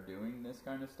that are doing this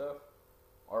kind of stuff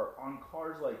are on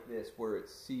cars like this where it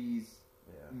sees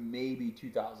maybe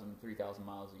 2,000, 3,000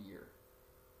 miles a year.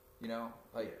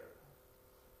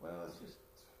 Well,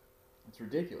 it's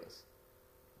ridiculous.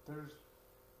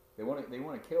 They want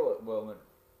to kill it. Well,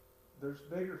 there's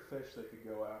bigger fish they could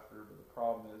go after, but the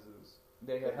problem is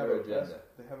they have their agenda.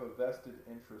 They have a vested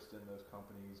interest in those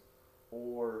companies,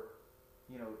 or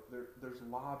there's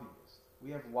lobbyists.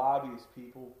 We have lobbyist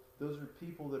people. Those are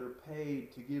people that are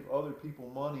paid to give other people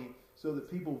money so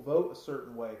that people vote a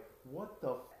certain way. What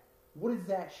is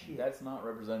that shit? That's not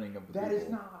representing of the people.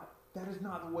 That is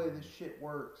not the way this shit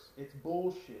works. It's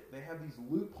bullshit. They have these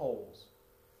loopholes.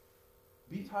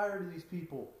 Be tired of these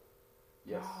people.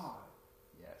 Yes. God.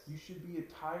 Yes. You should be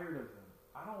tired of them.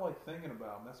 I don't like thinking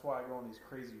about them. That's why I go on these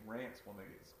crazy rants when they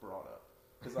get brought up.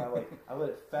 Because I let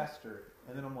it fester,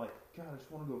 and then I'm like, God, I just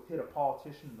want to go hit a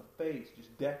politician in the face,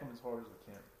 just deck them as hard as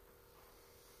I can.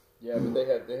 Yeah, but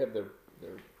they have their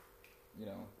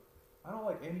I don't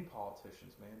like any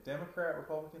politicians, man. Democrat,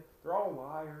 Republican, they're all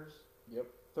liars. Yep.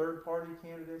 Third party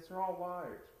candidates, they're all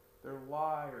liars. They're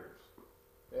liars.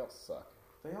 They all suck.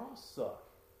 They all suck,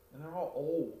 and they're all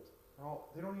old.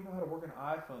 They don't even know how to work an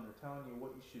iPhone. They're telling you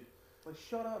what you should. Like,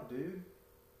 shut up, dude.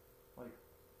 Like,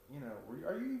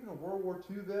 are you even a World War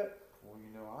II vet? Well, I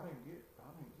didn't get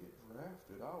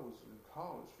drafted. I was in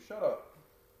college. Shut up.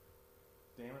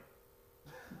 Damn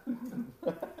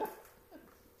it.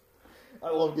 I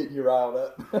love getting you riled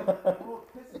up. Well,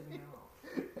 it pisses me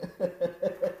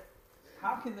off.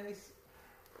 How can they?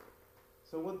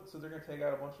 So they're gonna take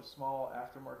out a bunch of small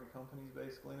aftermarket companies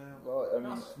basically now. Well, I mean,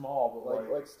 not small, but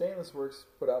like Stainless Works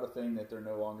put out a thing that they're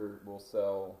no longer will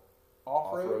sell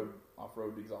off-road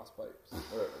exhaust pipes,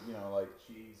 or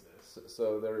Jesus.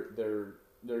 So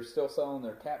they're still selling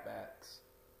their catbacks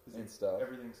and stuff.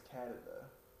 Everything's catted though.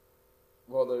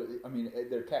 Well,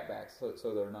 they're catbacks,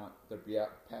 so they're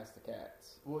past the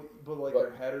cats. Well, but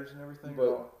their headers and everything are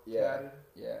all catted.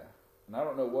 Yeah. And I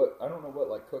don't know what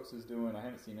like Cooks is doing. I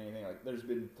haven't seen anything. Like, there's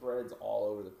been threads all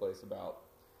over the place about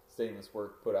Stainless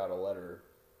Works put out a letter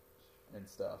and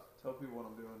stuff. Tell people what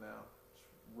I'm doing now. Just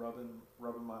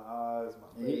rubbing my eyes,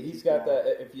 my face. He's got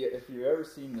that. If you ever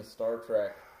seen the Star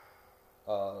Trek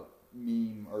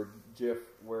meme or GIF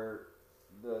where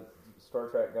the Star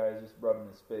Trek guy is just rubbing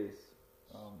his face.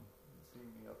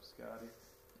 Beam me up, Scotty.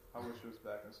 I wish it was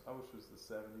I wish it was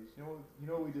the 70s. You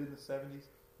know what we did in the 70s?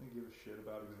 Didn't give a shit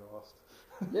about exhaust.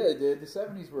 Yeah, they did. The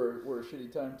 70s were a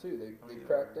shitty time too. They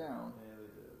cracked down. Yeah, they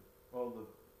did. Well,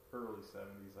 early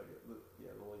 70s, like the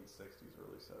late 60s,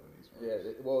 early 70s. Yeah,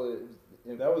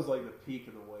 That was like the peak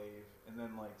of the wave, and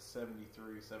then like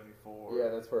 73, 74. yeah,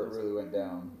 that's where it really went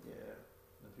down. Yeah,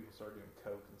 and then people started doing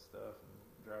coke and stuff, and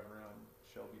driving around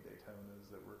Shelby Daytonas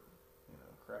that were,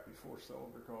 crappy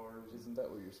 4-cylinder cars. Isn't that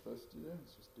what you're supposed to do?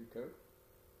 It's just do coke?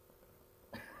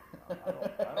 I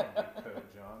don't do coke,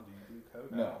 John. Do you do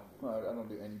coke? No, I don't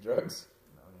do any drugs.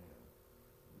 No,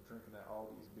 you're drinking that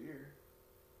Aldi's beer.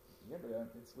 Yeah, but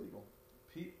it's legal.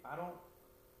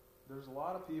 There's a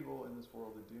lot of people in this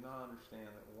world that do not understand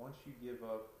that once you give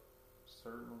up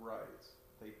certain rights,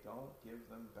 they don't give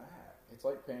them back. It's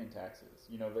like paying taxes.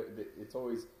 It's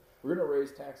always, we're going to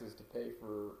raise taxes to pay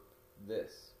for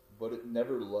this, but it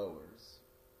never lowers.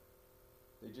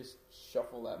 They just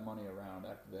shuffle that money around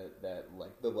after that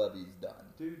like the levy's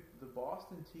done. Dude, the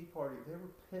Boston Tea Party, they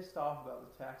were pissed off about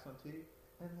the tax on tea,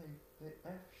 and they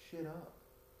F shit up.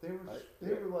 They were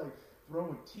like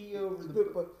throwing tea over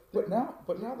the. But now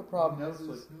the problem is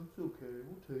it's okay,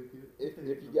 we'll take it.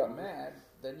 If you got mad,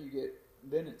 then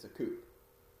it's a coup.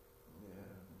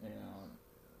 Yeah.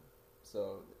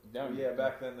 So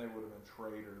back then they would have been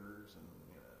traitors and.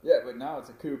 Yeah, but now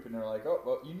it's a coup, and they're like, oh,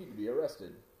 well, you need to be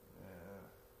arrested.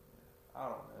 Yeah. I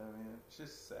don't know. I mean, it's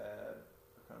just sad.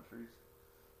 Our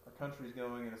country's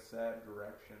going in a sad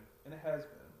direction, and it has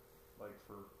been, like,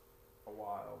 for a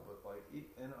while. But like,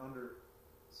 and under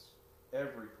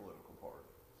every political party,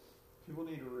 people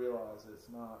need to realize it's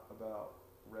not about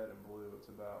red and blue. It's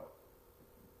about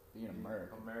being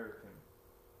American,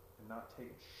 and not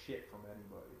taking shit from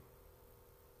anybody,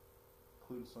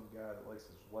 including some guy that likes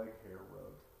his leg hair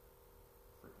rubbed.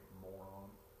 Freaking moron.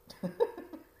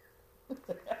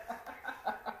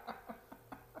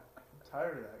 I'm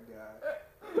tired of that guy.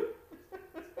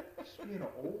 It should be in an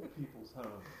old people's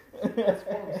home. That's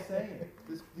what I'm saying.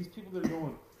 These people that are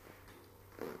going,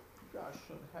 you guys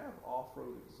shouldn't have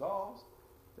off-road exhaust.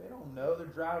 They don't know. They're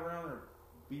driving around their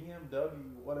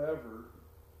BMW, whatever,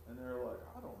 and they're like,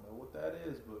 I don't know what that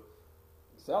is, but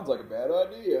sounds like a bad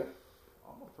idea.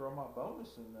 I'm going to throw my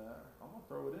bonus in there. I'm going to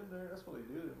throw it in there. That's what they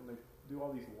do. When they do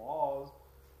all these laws,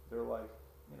 they're like,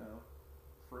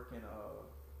 freaking,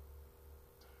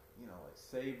 like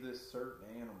save this certain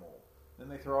animal. Then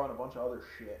they throw in a bunch of other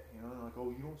shit, like, oh,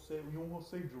 you don't want to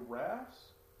save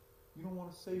giraffes? You don't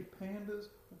want to save pandas?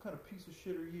 What kind of piece of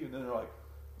shit are you? And then they're like,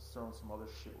 let's throw in some other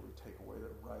shit where we take away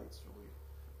their rights, or we,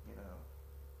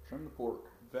 trim the pork.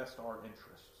 Vest our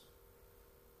interests.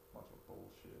 Bunch of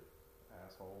bullshit.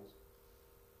 Assholes.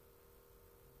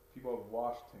 People of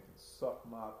Washington can suck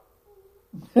my.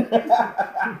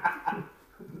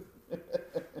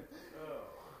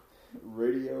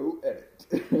 Radio edit.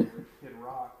 Kid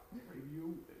Rock. Radio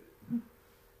edit.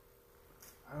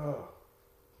 Oh,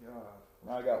 God.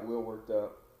 Now I got Will worked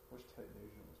up. Wish Ted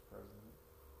Nugent was president.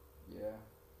 Yeah.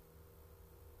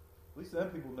 At least then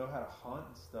people know how to hunt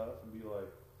and stuff and be like,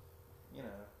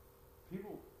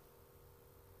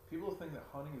 people think that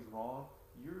hunting is wrong.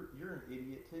 You're an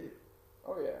idiot too.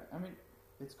 Oh yeah. I mean,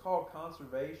 it's called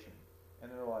conservation,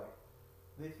 and they're like,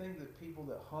 they think that people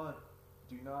that hunt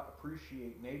do not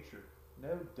appreciate nature.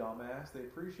 No, dumbass, they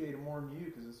appreciate it more than you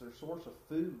because it's their source of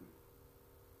food.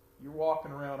 You're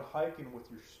walking around hiking with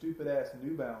your stupid ass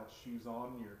New Balance shoes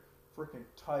on, and your freaking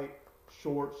tight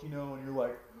shorts, and you're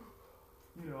like,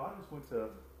 I just went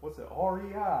to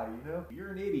REI,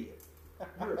 You're an idiot.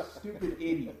 You're a stupid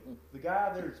idiot. The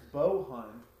guy there's bow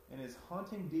hunting and is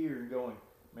hunting deer and going,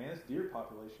 man, this deer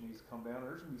population needs to come down.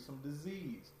 There's going to be some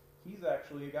disease. He's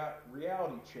actually got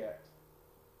reality checked.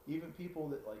 Even people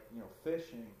that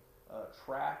fishing,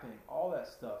 trapping, all that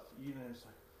stuff, it's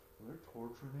like, they're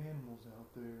torturing animals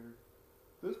out there.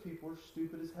 Those people are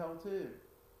stupid as hell too.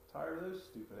 Tired of those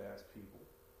stupid ass people.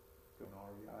 Go to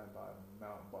REI and buy a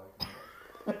mountain bike.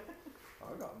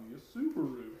 I got me a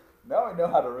Subaru. Now I know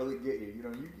how to really get you.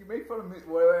 You make fun of me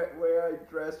the way I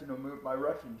dress, move my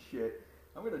Russian shit.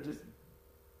 I'm gonna just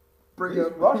bring These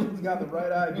up Russians got the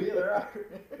right idea.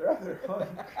 They're out there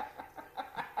hunting.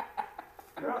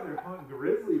 They're out there hunting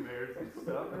grizzly bears and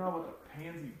stuff. They're not with the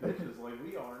pansy bitches like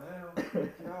we are now.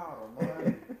 God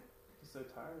almighty. I'm so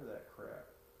tired of that crap.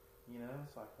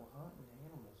 It's like, well, hunting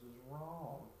animals is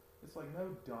wrong. It's like,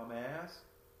 no, dumbass.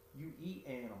 You eat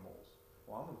animals.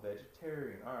 Well, I'm a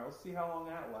vegetarian. All right, let's see how long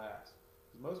that lasts.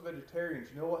 Because most vegetarians,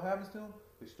 you know what happens to them?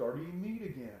 They start eating meat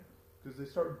again. Because they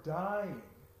start dying.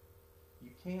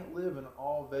 You can't live in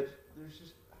all veg.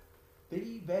 They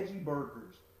eat veggie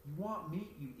burgers. You want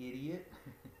meat, you idiot.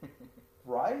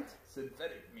 Right?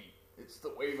 Synthetic meat. It's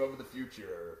the wave of the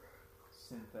future.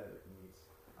 Synthetic meats.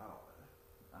 I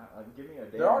don't know. Give me a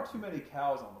damn. There are too many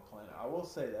cows on the planet. I will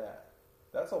say that.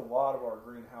 That's a lot of our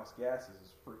greenhouse gases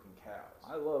is freaking cows.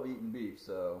 I love eating beef,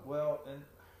 so Well, and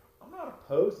I'm not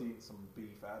opposed to eating some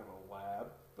beef out of a lab,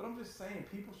 but I'm just saying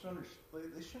people should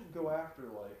they shouldn't go after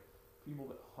like people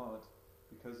that hunt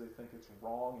because they think it's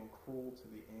wrong and cruel to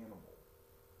the animal.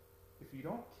 If you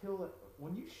don't kill it,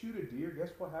 when you shoot a deer, guess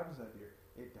what happens to that deer?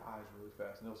 It dies really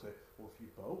fast. And they'll say, well, if you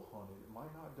bow hunted, it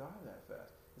might not die that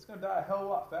fast. It's going to die a hell of a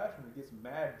lot faster when it gets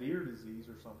mad deer disease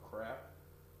or some crap,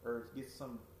 or it gets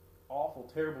some awful,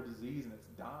 terrible disease and it's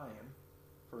dying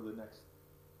for the next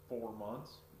 4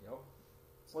 months. yep.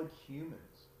 It's like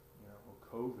humans. You know,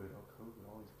 COVID,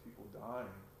 all these people dying.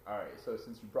 All right, so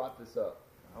since you brought this up,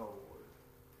 Oh, Lord.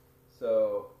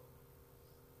 so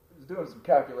I was doing some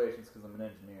calculations because I'm an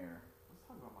engineer. Let's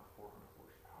talk about my 400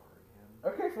 horsepower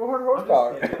again. Okay, 400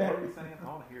 horsepower. I'm just kidding. What are we saying? I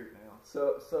want to hear it now.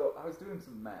 So I was doing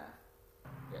some math.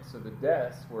 Yeah, so the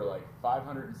deaths were like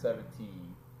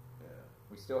 517. Yeah.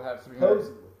 We still have 300.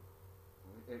 Supposedly.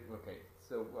 Okay,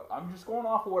 so I'm just going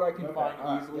off of what I can Okay, find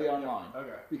all right, easily yeah, online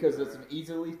Okay. because it's an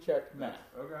easily checked math.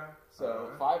 Okay.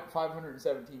 So Alright.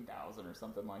 517,000 or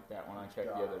something like that when I checked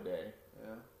the God. other day.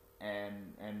 Yeah.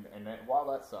 And that,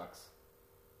 while that sucks,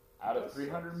 out of That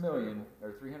 300 sucks, million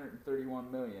or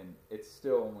 331 million, it's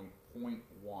still only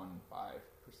 0.15%.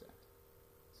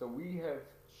 So we have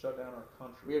Shut down our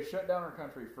country. we have shut down our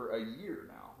country for a year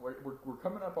now. We're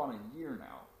coming up on a year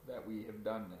now that we have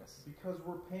done this. Because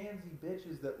we're pansy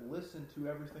bitches that listen to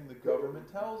everything the government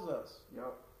tells us.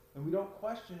 Yep. And we don't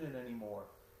question it anymore.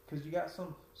 Because you got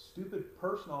some stupid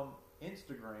person on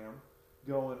Instagram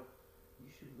going, you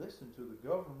should listen to the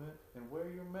government and wear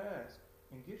your mask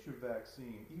and get your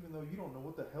vaccine. Even though you don't know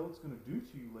what the hell it's going to do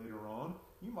to you later on.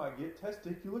 You might get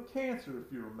testicular cancer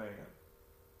if you're a man.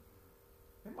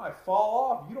 It might fall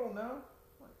off. You don't know.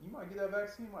 You might get that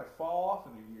vaccine, it might fall off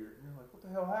in a year. And you're like, what the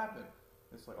hell happened?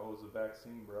 It's like, oh, it's a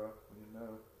vaccine, bro. We didn't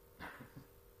know.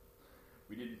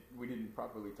 We didn't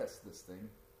properly test this thing.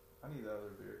 I need that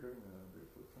other beer. Go get me another beer,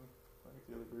 please. Can I get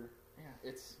the other beer? Yeah,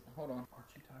 it's hold on. Aren't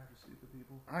you tired of stupid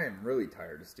people? I am really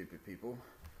tired of stupid people.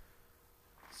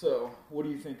 So, what do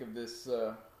you think of this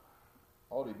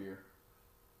Aldi beer?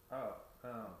 Oh,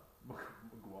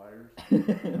 McGuire's.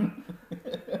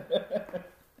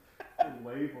 The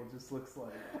label just looks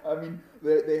like. I mean,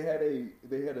 they had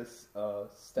a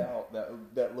stout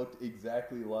that looked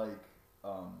exactly like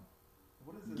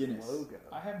What is this Guinness. logo?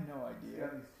 I have no It's idea.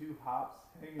 got these two hops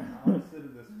hanging opposite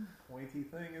of this pointy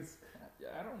thing. Yeah,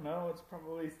 I don't know. It's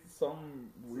probably some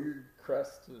weird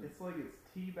crust. It's like it's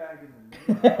teabagging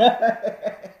the name,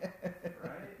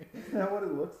 right? Isn't that what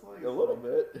it looks like? A little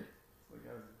bit. It's like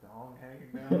got his dong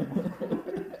hanging down.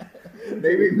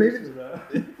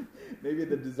 Maybe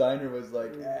the designer was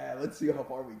like, let's see how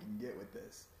far we can get with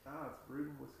this. Ah, it's brewed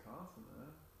in Wisconsin, then.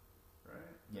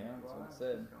 Right? Yeah, that's what I Why?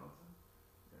 said. Wisconsin?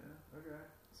 Yeah, okay.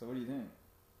 So what do you think?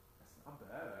 That's not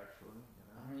bad, actually. You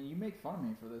know? I mean, you make fun of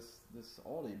me for this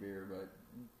Aldi beer, but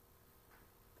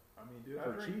I mean, dude,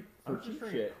 for cheap I'm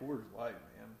just shit. Coors Light,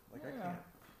 man. Like, I Yeah. can't.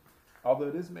 Although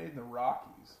it is made in the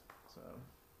Rockies, so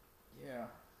Yeah.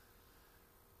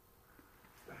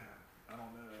 I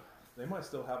don't know. They might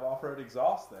still have off-road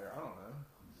exhaust there. I don't know.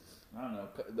 I don't know.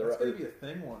 That's gonna be a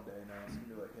thing one day now. It's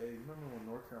gonna be like, hey, you remember when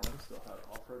North Carolina still had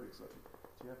off-road exhaust?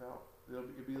 Do you have out?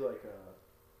 It'd be like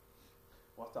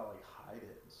we'll have to like hide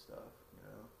it and stuff, you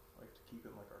know, like to keep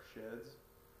it in like our sheds.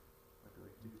 I'd be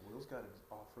like, dude, Will's got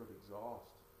off-road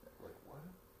exhaust. Like what?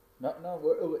 No.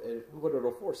 What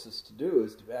it'll force us to do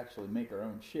is to actually make our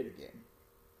own shit again.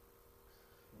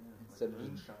 Yeah, Instead like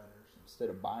of just- moonshiners. Instead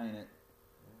of buying it,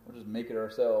 Yeah. we'll just make it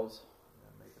ourselves. Yeah,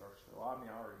 make it ourselves. Well, I mean,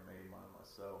 I already made mine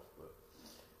myself, but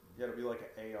you got to be like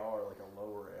an AR, like a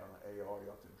lower A on an AR. You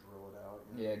have to drill it out.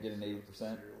 You know, Yeah, get an see what the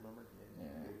 80%. serial number.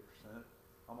 Yeah. 80%.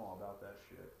 I'm all about that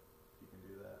shit. If you can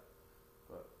do that,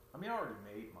 but I mean, I already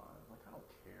made mine. Like, I don't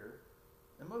care.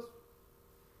 And most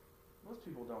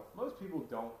people don't. Most people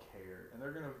don't care, and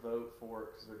they're gonna vote for it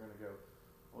because they're gonna go,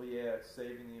 well, yeah, it's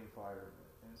saving the environment.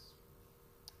 And it's,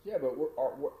 Yeah, but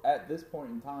we're at this point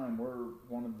in time, we're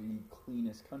one of the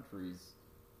cleanest countries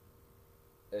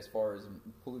as far as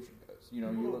pollution goes. You know,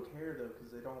 people you don't look. care though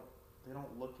because they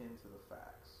don't look into the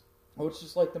facts. Well, it's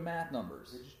just like the math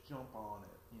numbers. They just jump on it.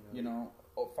 You know,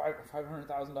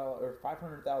 $500,000 or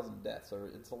 500,000 deaths, or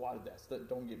it's a lot of deaths.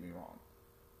 Don't get me wrong.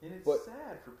 And it's But-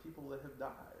 sad for people that have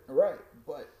died. Right,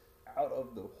 but out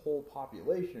of the whole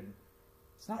population,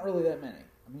 it's not really that many.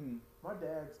 I mean, My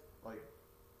dad's like,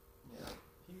 you know,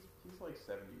 he's like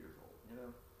 70 years old, you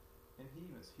know, and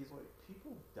he's like,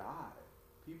 people die.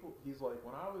 He's like,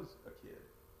 when I was a kid,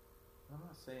 and I'm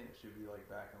not saying it should be like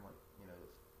back in like, you know,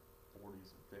 the 40s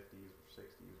and 50s or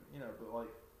 60s, you know, but like,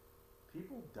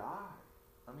 people die.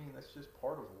 I mean, that's just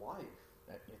part of life.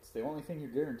 it's the only thing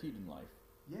you're guaranteed in life.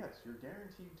 Yes, you're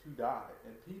guaranteed to die,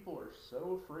 and people are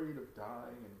so afraid of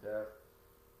dying and death,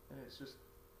 and it's just,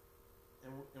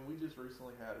 and we just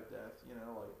recently had a death, you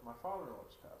know, like my father-in-law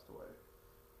just passed away,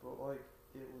 but like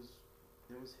it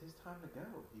was his time to go.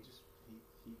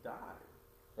 He died.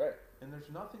 Right. And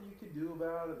there's nothing you can do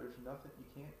about it. There's nothing you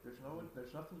can't. There's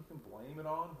nothing you can blame it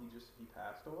on. He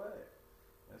passed away.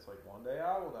 And it's like one day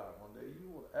I will die. One day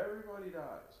you will. Everybody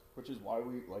dies. Which is why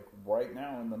we like right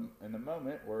now in the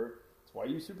moment where it's why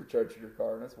you supercharge your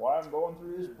car, and that's why I'm going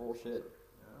through this bullshit.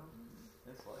 You know,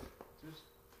 it's like just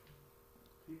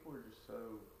people are just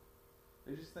so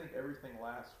they just think everything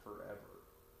lasts forever.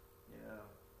 You know,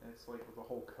 and it's like with the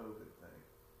whole COVID thing.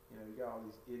 You know, you got all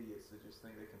these idiots that just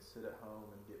think they can sit at home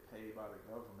and get paid by the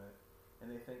government, and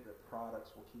they think that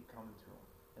products will keep coming to them.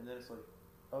 And then it's like,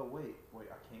 oh, wait,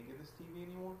 I can't get this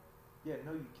TV anymore? Yeah,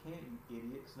 no, you can't, you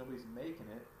idiot, because nobody's making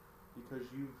it, because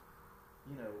you've,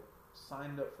 you know,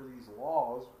 signed up for these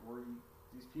laws where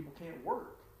these people can't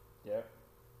work. Yeah.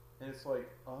 And it's like,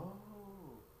 oh.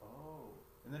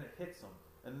 And then it hits them,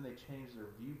 and then they change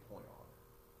their viewpoint on it.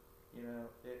 You know,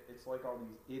 it's like all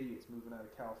these idiots moving out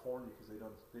of California because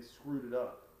they screwed it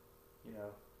up. You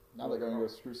know. Now they're going to go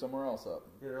screw somewhere else up.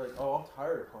 Yeah, they're like, oh, I'm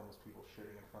tired of homeless people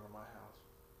shitting in front of my house.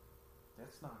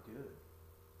 That's not good.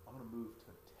 I'm going to move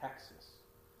to Texas.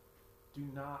 Do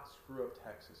not screw up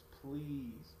Texas,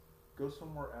 please. Go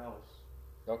somewhere else.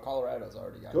 Well, Colorado's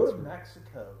already got Go it. to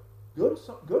Mexico. Go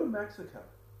to Mexico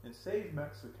and save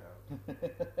Mexico.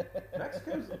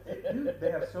 Mexico's dude, they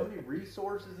have so many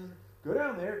resources. Go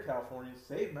down there, California,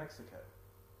 save Mexico.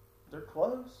 They're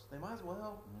close. They might as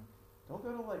well. Mm-hmm. Don't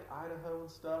go to like Idaho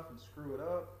and stuff and screw it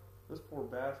up. Those poor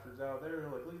bastards out there, they're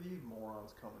like, look at these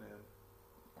morons coming in.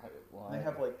 And they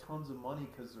have like tons of money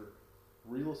because their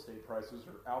real estate prices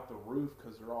are out the roof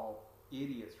because they're all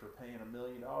idiots for paying $1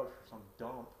 million for some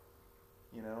dump,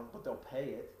 you know. But they'll pay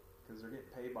it because they're getting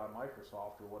paid by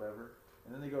Microsoft or whatever.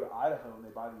 And then they go to Idaho and they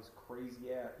buy these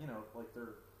crazy ass, you know, like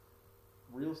their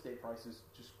real estate prices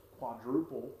just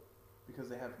quadruple because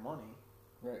they have money.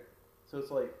 Right. So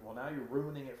it's like, well, now you're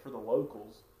ruining it for the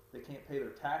locals. They can't pay their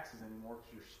taxes anymore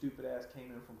because your stupid ass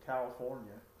came in from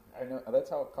California. I know that's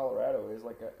how Colorado is.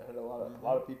 Like I had a lot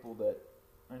of people that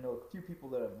I know a few people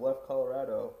that have left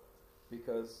Colorado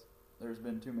because there's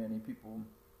been too many people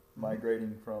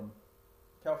migrating from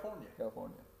California.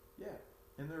 Yeah.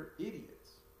 And they're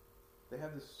idiots. They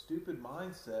have this stupid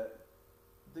mindset.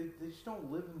 They just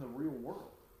don't live in the real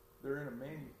world. They're in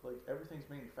like everything's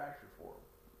manufactured for them.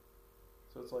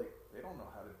 So it's like they don't know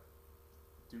how to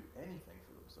do anything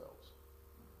for themselves.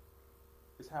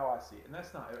 Is how I see it, and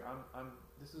that's not.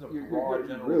 This is a broad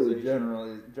generalization. Really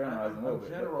generalizing a little bit.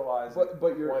 Generalizing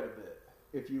but you're, quite a bit.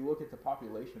 If you look at the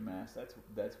population mass, that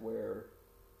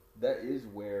is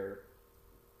where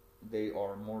they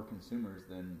are more consumers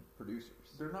than producers.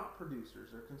 They're not producers;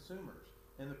 they're consumers,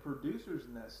 and the producers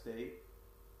in that state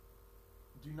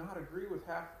do not agree with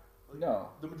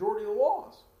the majority of the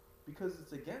laws because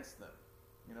it's against them.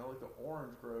 You know, like the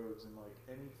orange groves and like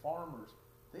any farmers,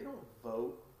 they don't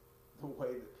vote the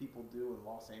way that people do in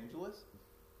Los Angeles.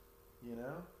 You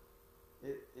know,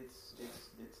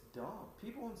 it's dumb.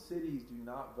 People in cities do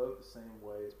not vote the same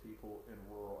way as people in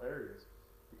rural areas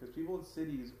because people in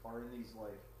cities are in these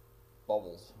like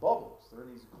bubbles. They're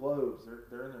in these globes.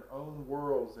 They're in their own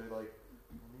worlds. They're like,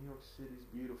 New York City's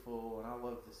beautiful and I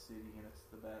love the city and it's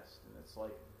the best. And it's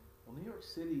like, well, New York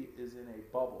City is in a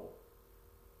bubble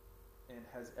and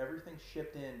has everything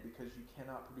shipped in because you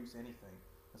cannot produce anything.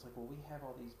 It's like, well, we have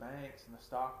all these banks and the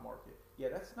stock market. Yeah,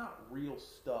 that's not real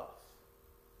stuff.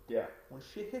 Yeah. When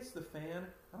shit hits the fan,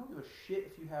 I don't give a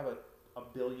shit if you have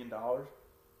 $1 billion.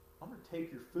 I'm going to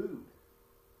take your food.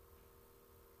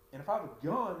 And if I have a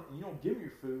gun and you don't give me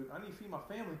your food, I need to feed my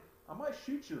family, I might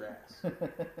shoot your ass.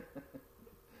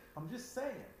 I'm just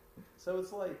saying. So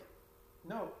it's like,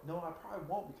 no, I probably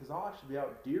won't because I'll actually be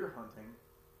out deer hunting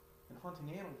and hunting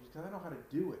animals because I know how to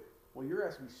do it. Well, your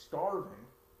ass will be starving,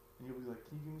 and you'll be like,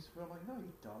 can you give me some food? I'm like, no,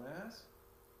 you dumbass.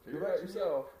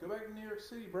 Go back to New York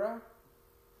City, bro.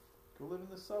 Go live in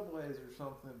the subways or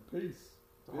something. Peace.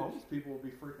 The homeless people will be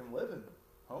freaking living.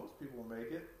 Homeless people will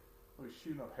make it. They'll be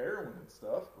shooting up heroin and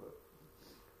stuff, but...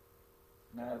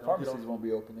 Nah, pharmacies won't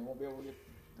be open. They won't be able to get...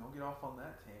 Don't get off on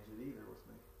that tangent either with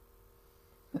me.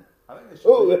 I think they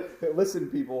should... Listen,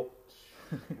 people.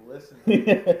 Listen.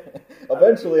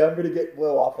 Eventually, I'm going to get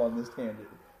Will off on this tangent.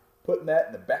 Putting that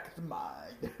in the back of the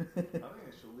mind. I think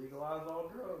they should legalize all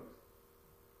drugs.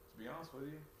 To be honest with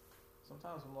you.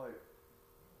 Sometimes I'm like,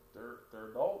 they're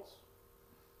adults.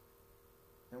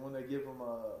 And when they give them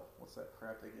what's that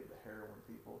crap they give the heroin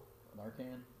people?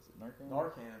 Narcan? Is it Narcan?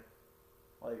 Narcan.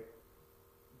 like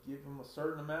give them a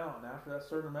certain amount, and after that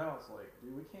certain amount, it's like,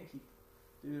 dude, we can't keep.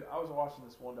 Dude, I was watching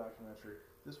this one documentary.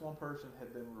 This one person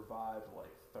had been revived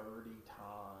like 30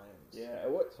 times. Yeah,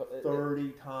 what?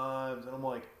 30 times, and I'm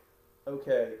like,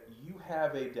 okay, you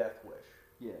have a death wish,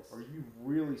 Yes. or you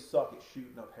really suck at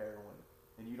shooting up heroin,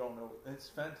 and you don't know. And it's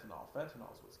fentanyl.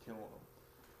 Fentanyl's what's killing them.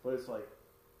 But it's like,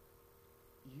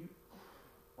 you,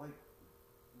 like,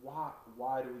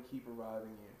 why do we keep reviving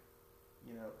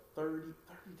you? You know, 30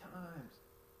 times,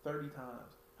 30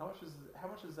 times. How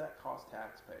much does that cost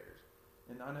taxpayers?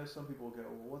 And I know some people go,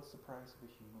 well, what's the price of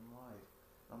a human life?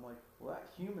 And I'm like, well,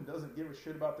 that human doesn't give a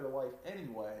shit about their life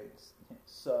anyways.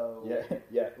 So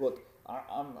Yeah. Look,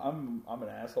 I'm an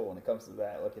asshole when it comes to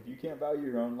that. Look, if you can't value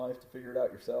your own life to figure it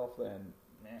out yourself, then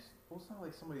man. Well, it's not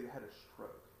like somebody that had a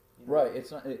stroke. You know? Right.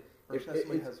 It's not. Or if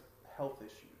somebody has health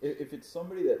issues. If it's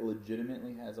somebody that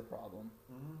legitimately has a problem,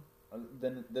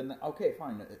 Mm-hmm. then okay,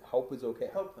 fine. Help is okay.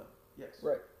 Help them. Yes.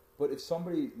 Right. But if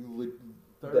somebody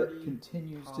that 30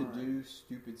 continues to do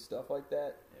stupid stuff like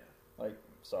that, Yeah. like,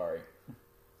 sorry.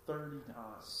 30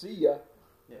 times. See ya.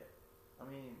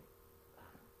 I mean,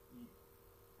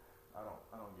 I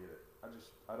don't get it.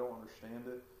 I don't understand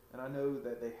it, and I know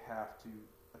that they have to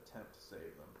attempt to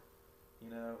save them. You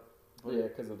know. But Yeah,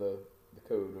 because of the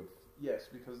code of. Yes,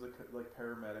 because like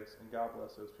paramedics, and God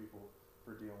bless those people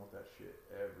for dealing with that shit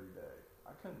every day.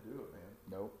 I couldn't do it, man.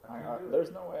 Nope. I can't do it.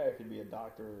 There's no way I could be a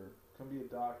doctor. Can be a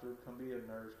doctor, can be a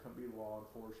nurse, can be law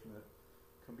enforcement,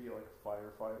 can be like a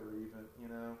firefighter even, you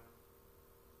know?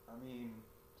 I mean,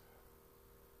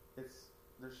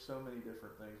 there's so many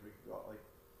different things we could go, like,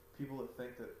 people that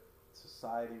think that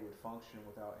society would function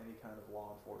without any kind of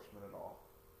law enforcement at all.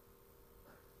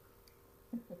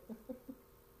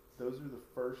 Those are the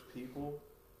first people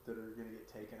that are going to get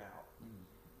taken out.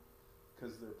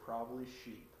 Because they're probably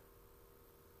sheep.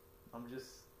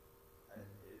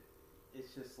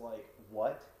 It's just like,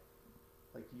 what?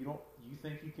 Like, you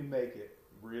think you can make it?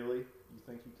 Really? You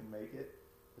think you can make it?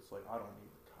 It's like, I don't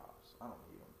need the cops. I don't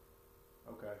need them.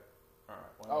 Okay.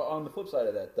 Alright. Well, On the flip side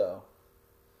of that, though,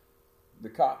 the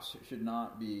cops should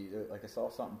not be, like I saw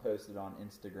something posted on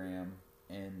Instagram,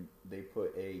 and they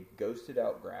put a ghosted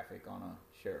out graphic on a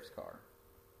sheriff's car.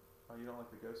 oh, you don't like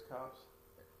the ghost cops?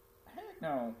 Heck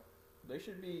no. They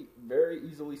should be very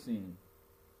easily seen.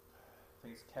 I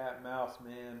think it's cat and mouse,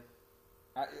 man.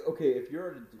 Okay, if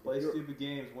you're... Play stupid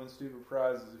games, win stupid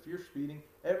prizes. If you're speeding,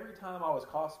 every time I was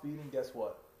caught speeding, guess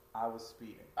what? I was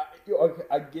speeding. Okay,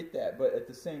 I get that, but at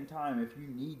the same time, if you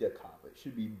need a cop, it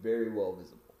should be very well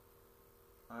visible.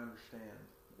 I understand.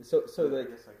 So I that...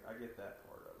 guess I get that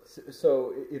part of it.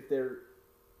 So if they're...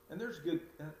 And there's good...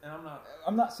 And I'm not...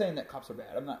 I'm not saying that cops are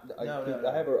bad. I'm not... I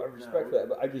have a respect for that,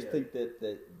 but I just think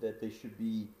that they should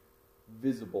be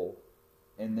visible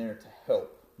and there to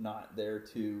help, not there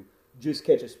to just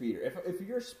catch a speeder. If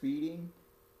you're speeding...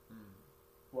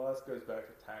 Well, this goes back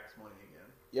to tax money again.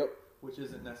 Yep. Which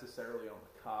isn't necessarily on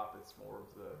the cop. It's more of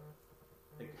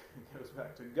the... It goes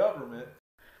back to government.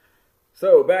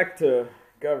 So, back to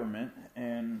government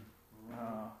and,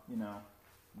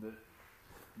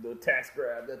 the tax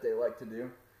grab that they like to do.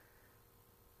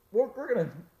 We're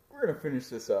gonna finish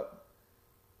this up.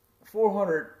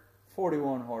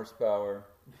 441 horsepower,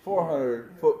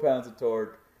 400 foot-pounds of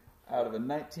torque, out of a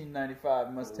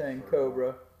 1995 Mustang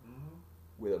Cobra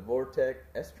with a Vortec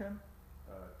S trim,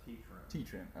 T-trim.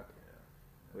 T-trim, okay,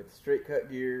 Yeah. with straight cut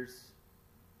gears.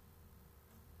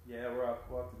 Yeah, we'll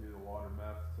have to do the water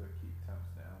meth to keep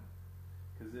temps down.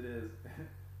 Because it is,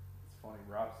 it's funny,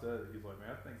 Rob said, he's like, man,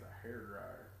 that thing's a hair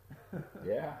dryer.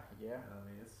 Yeah. I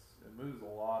mean, it moves a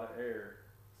lot of air.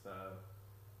 So,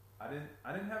 I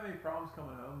didn't have any problems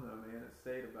coming home though, man. It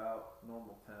stayed about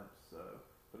normal temps. So,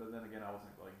 but then again, I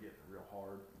wasn't like getting real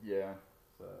hard. Yeah.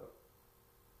 So,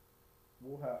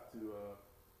 we'll have to,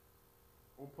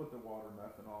 we'll put the water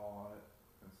methanol on it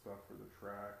and stuff for the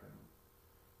track, and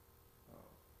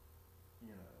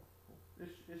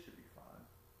it should be fine.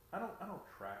 I don't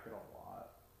track it a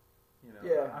lot.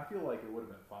 Yeah. I feel like it would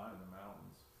have been fine in the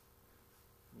mountains.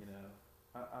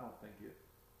 I don't think it.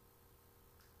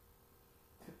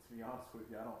 To be honest with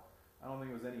you, I don't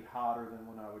think it was any hotter than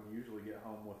when I would usually get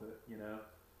home with it. I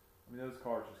mean, those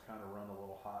cars just kind of run a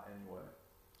little hot anyway.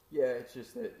 Yeah, it's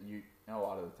just that a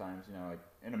lot of the times, like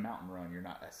in a mountain run, you're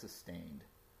not as sustained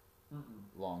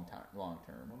long term. Well,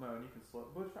 no, and you can slow.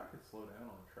 But I could slow down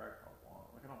on the track how I want.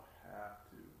 Like, I don't have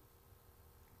to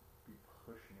be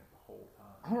pushing it the whole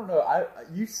time. I don't know.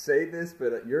 You say this,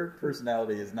 but your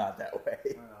personality is not that way.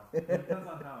 Well, it depends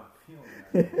on how I'm feeling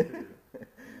that day, too.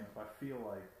 If I feel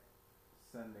like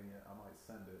sending it, I might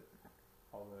send it.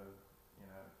 Although,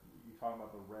 you talk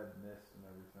about the red mist and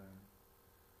everything.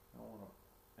 don't want to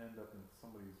end up in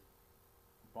somebody's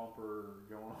bumper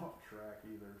going off track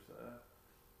either. So,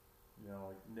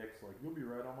 like Nick's like, you'll be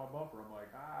right on my bumper. I'm like,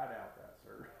 I doubt that,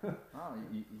 sir. Oh,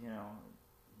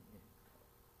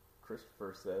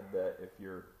 Christopher said that if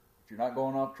you're not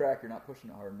going off track, you're not pushing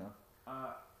it hard enough.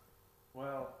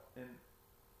 Well, and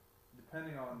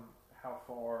depending on how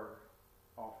far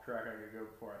off track I could go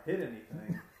before I hit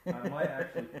anything, I might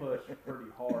actually push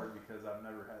pretty hard because I've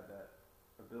never had that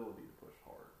ability to push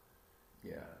hard.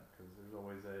 Yeah. Because there's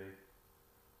always a,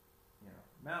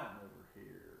 mountain over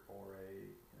here or a,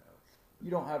 You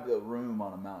don't have the room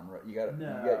on a mountain road. You got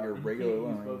your and regular you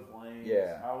can't lane. use both lanes.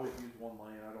 Yeah. I always use one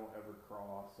lane. I don't ever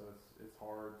cross, so it's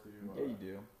hard to. Yeah, you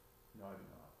do. No, I do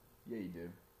not. Yeah, you do.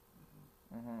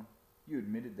 Mm-hmm. You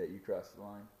admitted that you crossed the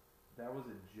line. That was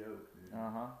a joke, dude.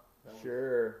 That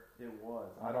Sure. It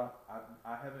was. I don't.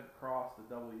 I haven't crossed the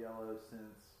double yellow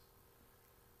since.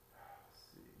 Let's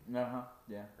see. Yeah.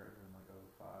 Probably in like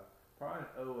 05. Probably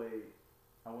in 08.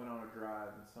 I went on a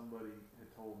drive and somebody had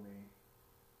told me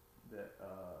that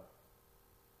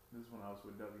this is when I was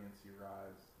with WNC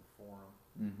Rides, the forum,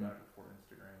 back before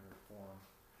Instagram, the forum.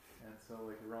 And so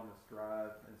like we were on this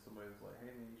drive and somebody was like, "Hey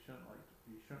man, you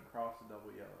shouldn't cross the double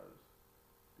yellows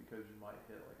because you might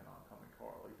hit like an oncoming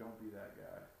car. Like don't be that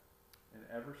guy." And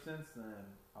ever since then,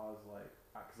 I was like,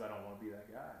 because I don't want to be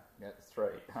that guy. Yeah, that's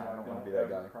right. So I don't want to be that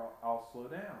guy. I'll slow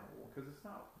down because it's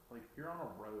not like you're on a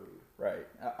road. Right.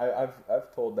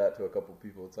 I've told that to a couple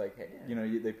people. It's like, hey, Yeah.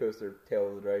 they post their tail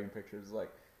of the dragon pictures.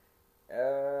 Like,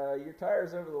 your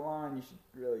tire's over the line. You should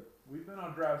really. We've been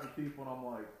on drives with people, and I'm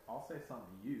like, I'll say something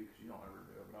to you because you don't ever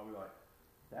do it, but I'll be like,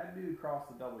 that dude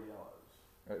crossed the double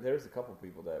yellows. There's a couple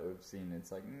people that we've seen.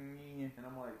 It's like, and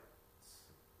I'm like,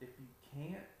 if you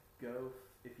can't go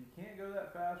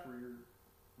that fast where you're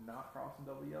not crossing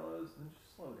double yellows, then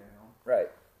just slow down.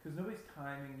 Right. Because nobody's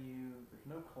timing you. There's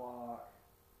no clock.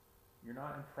 You're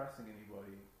not impressing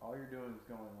anybody. All you're doing is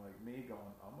going like me,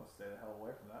 going, I'm gonna stay the hell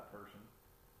away from that person,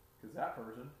 because that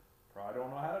person probably don't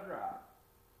know how to drive.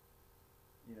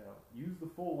 Use the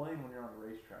full lane when you're on the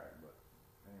racetrack. But,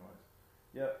 anyways,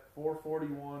 yep,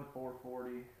 441,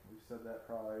 440. We've said that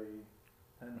probably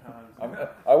 10 times.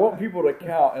 I want people to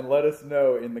count and let us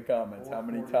know in the comments how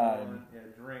many times. Yeah,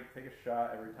 take a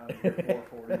shot every time you get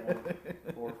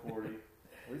 441, 440.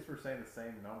 At least we're saying the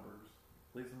same numbers.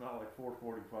 At least it's not like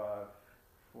 445.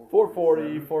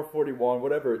 440, 441,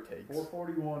 whatever it takes.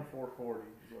 441, 440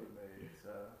 is what it made. It's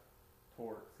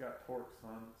torque. It's got torque,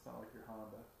 son. It's not like your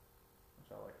Honda,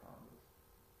 which I like Hondas.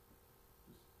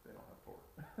 Just they don't have torque.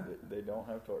 They don't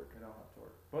have torque. They don't have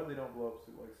torque, but they don't blow up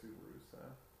like Subarus. So.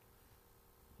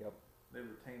 Yep. They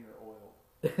retain their oil.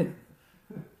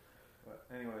 But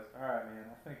anyways, all right, man.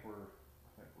 I think we're.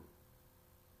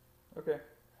 Okay.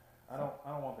 I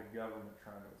don't want the government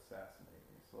trying to assassinate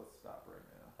me, so let's stop right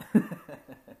now.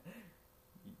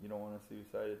 You don't want to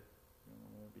suicide? You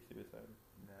don't want to be suicided?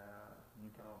 Nah.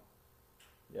 Okay. I don't.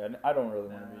 Yeah, I don't really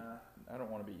want to be. I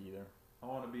don't want to be either. I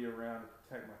want to be around to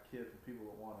protect my kid from people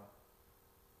that want to,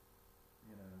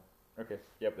 Okay.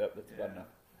 Yep. That's about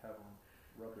enough. have them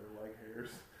rub their leg hairs.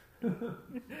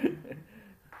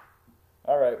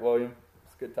 All right, William.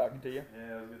 It's good talking to you.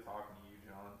 Yeah, it was good talking to you,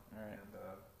 John. All right. And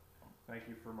thank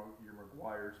you for your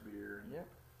McGuire's beer. Yep.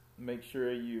 Make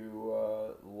sure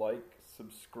you like,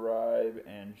 subscribe,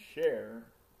 and share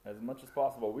as much as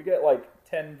possible. We get like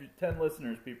 10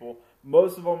 listeners, people.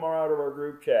 Most of them are out of our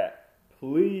group chat.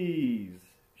 Please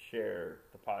share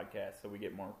the podcast so we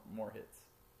get more hits.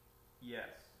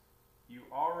 Yes. You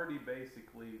already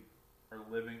basically are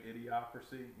living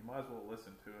Idiocracy. You might as well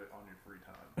listen to it on your free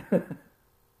time,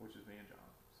 which is me and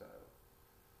John. So,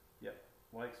 yep.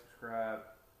 Like, subscribe,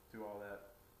 do all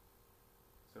that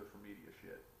social media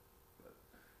shit.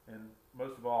 And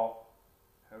most of all,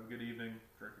 have a good evening,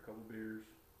 drink a couple beers,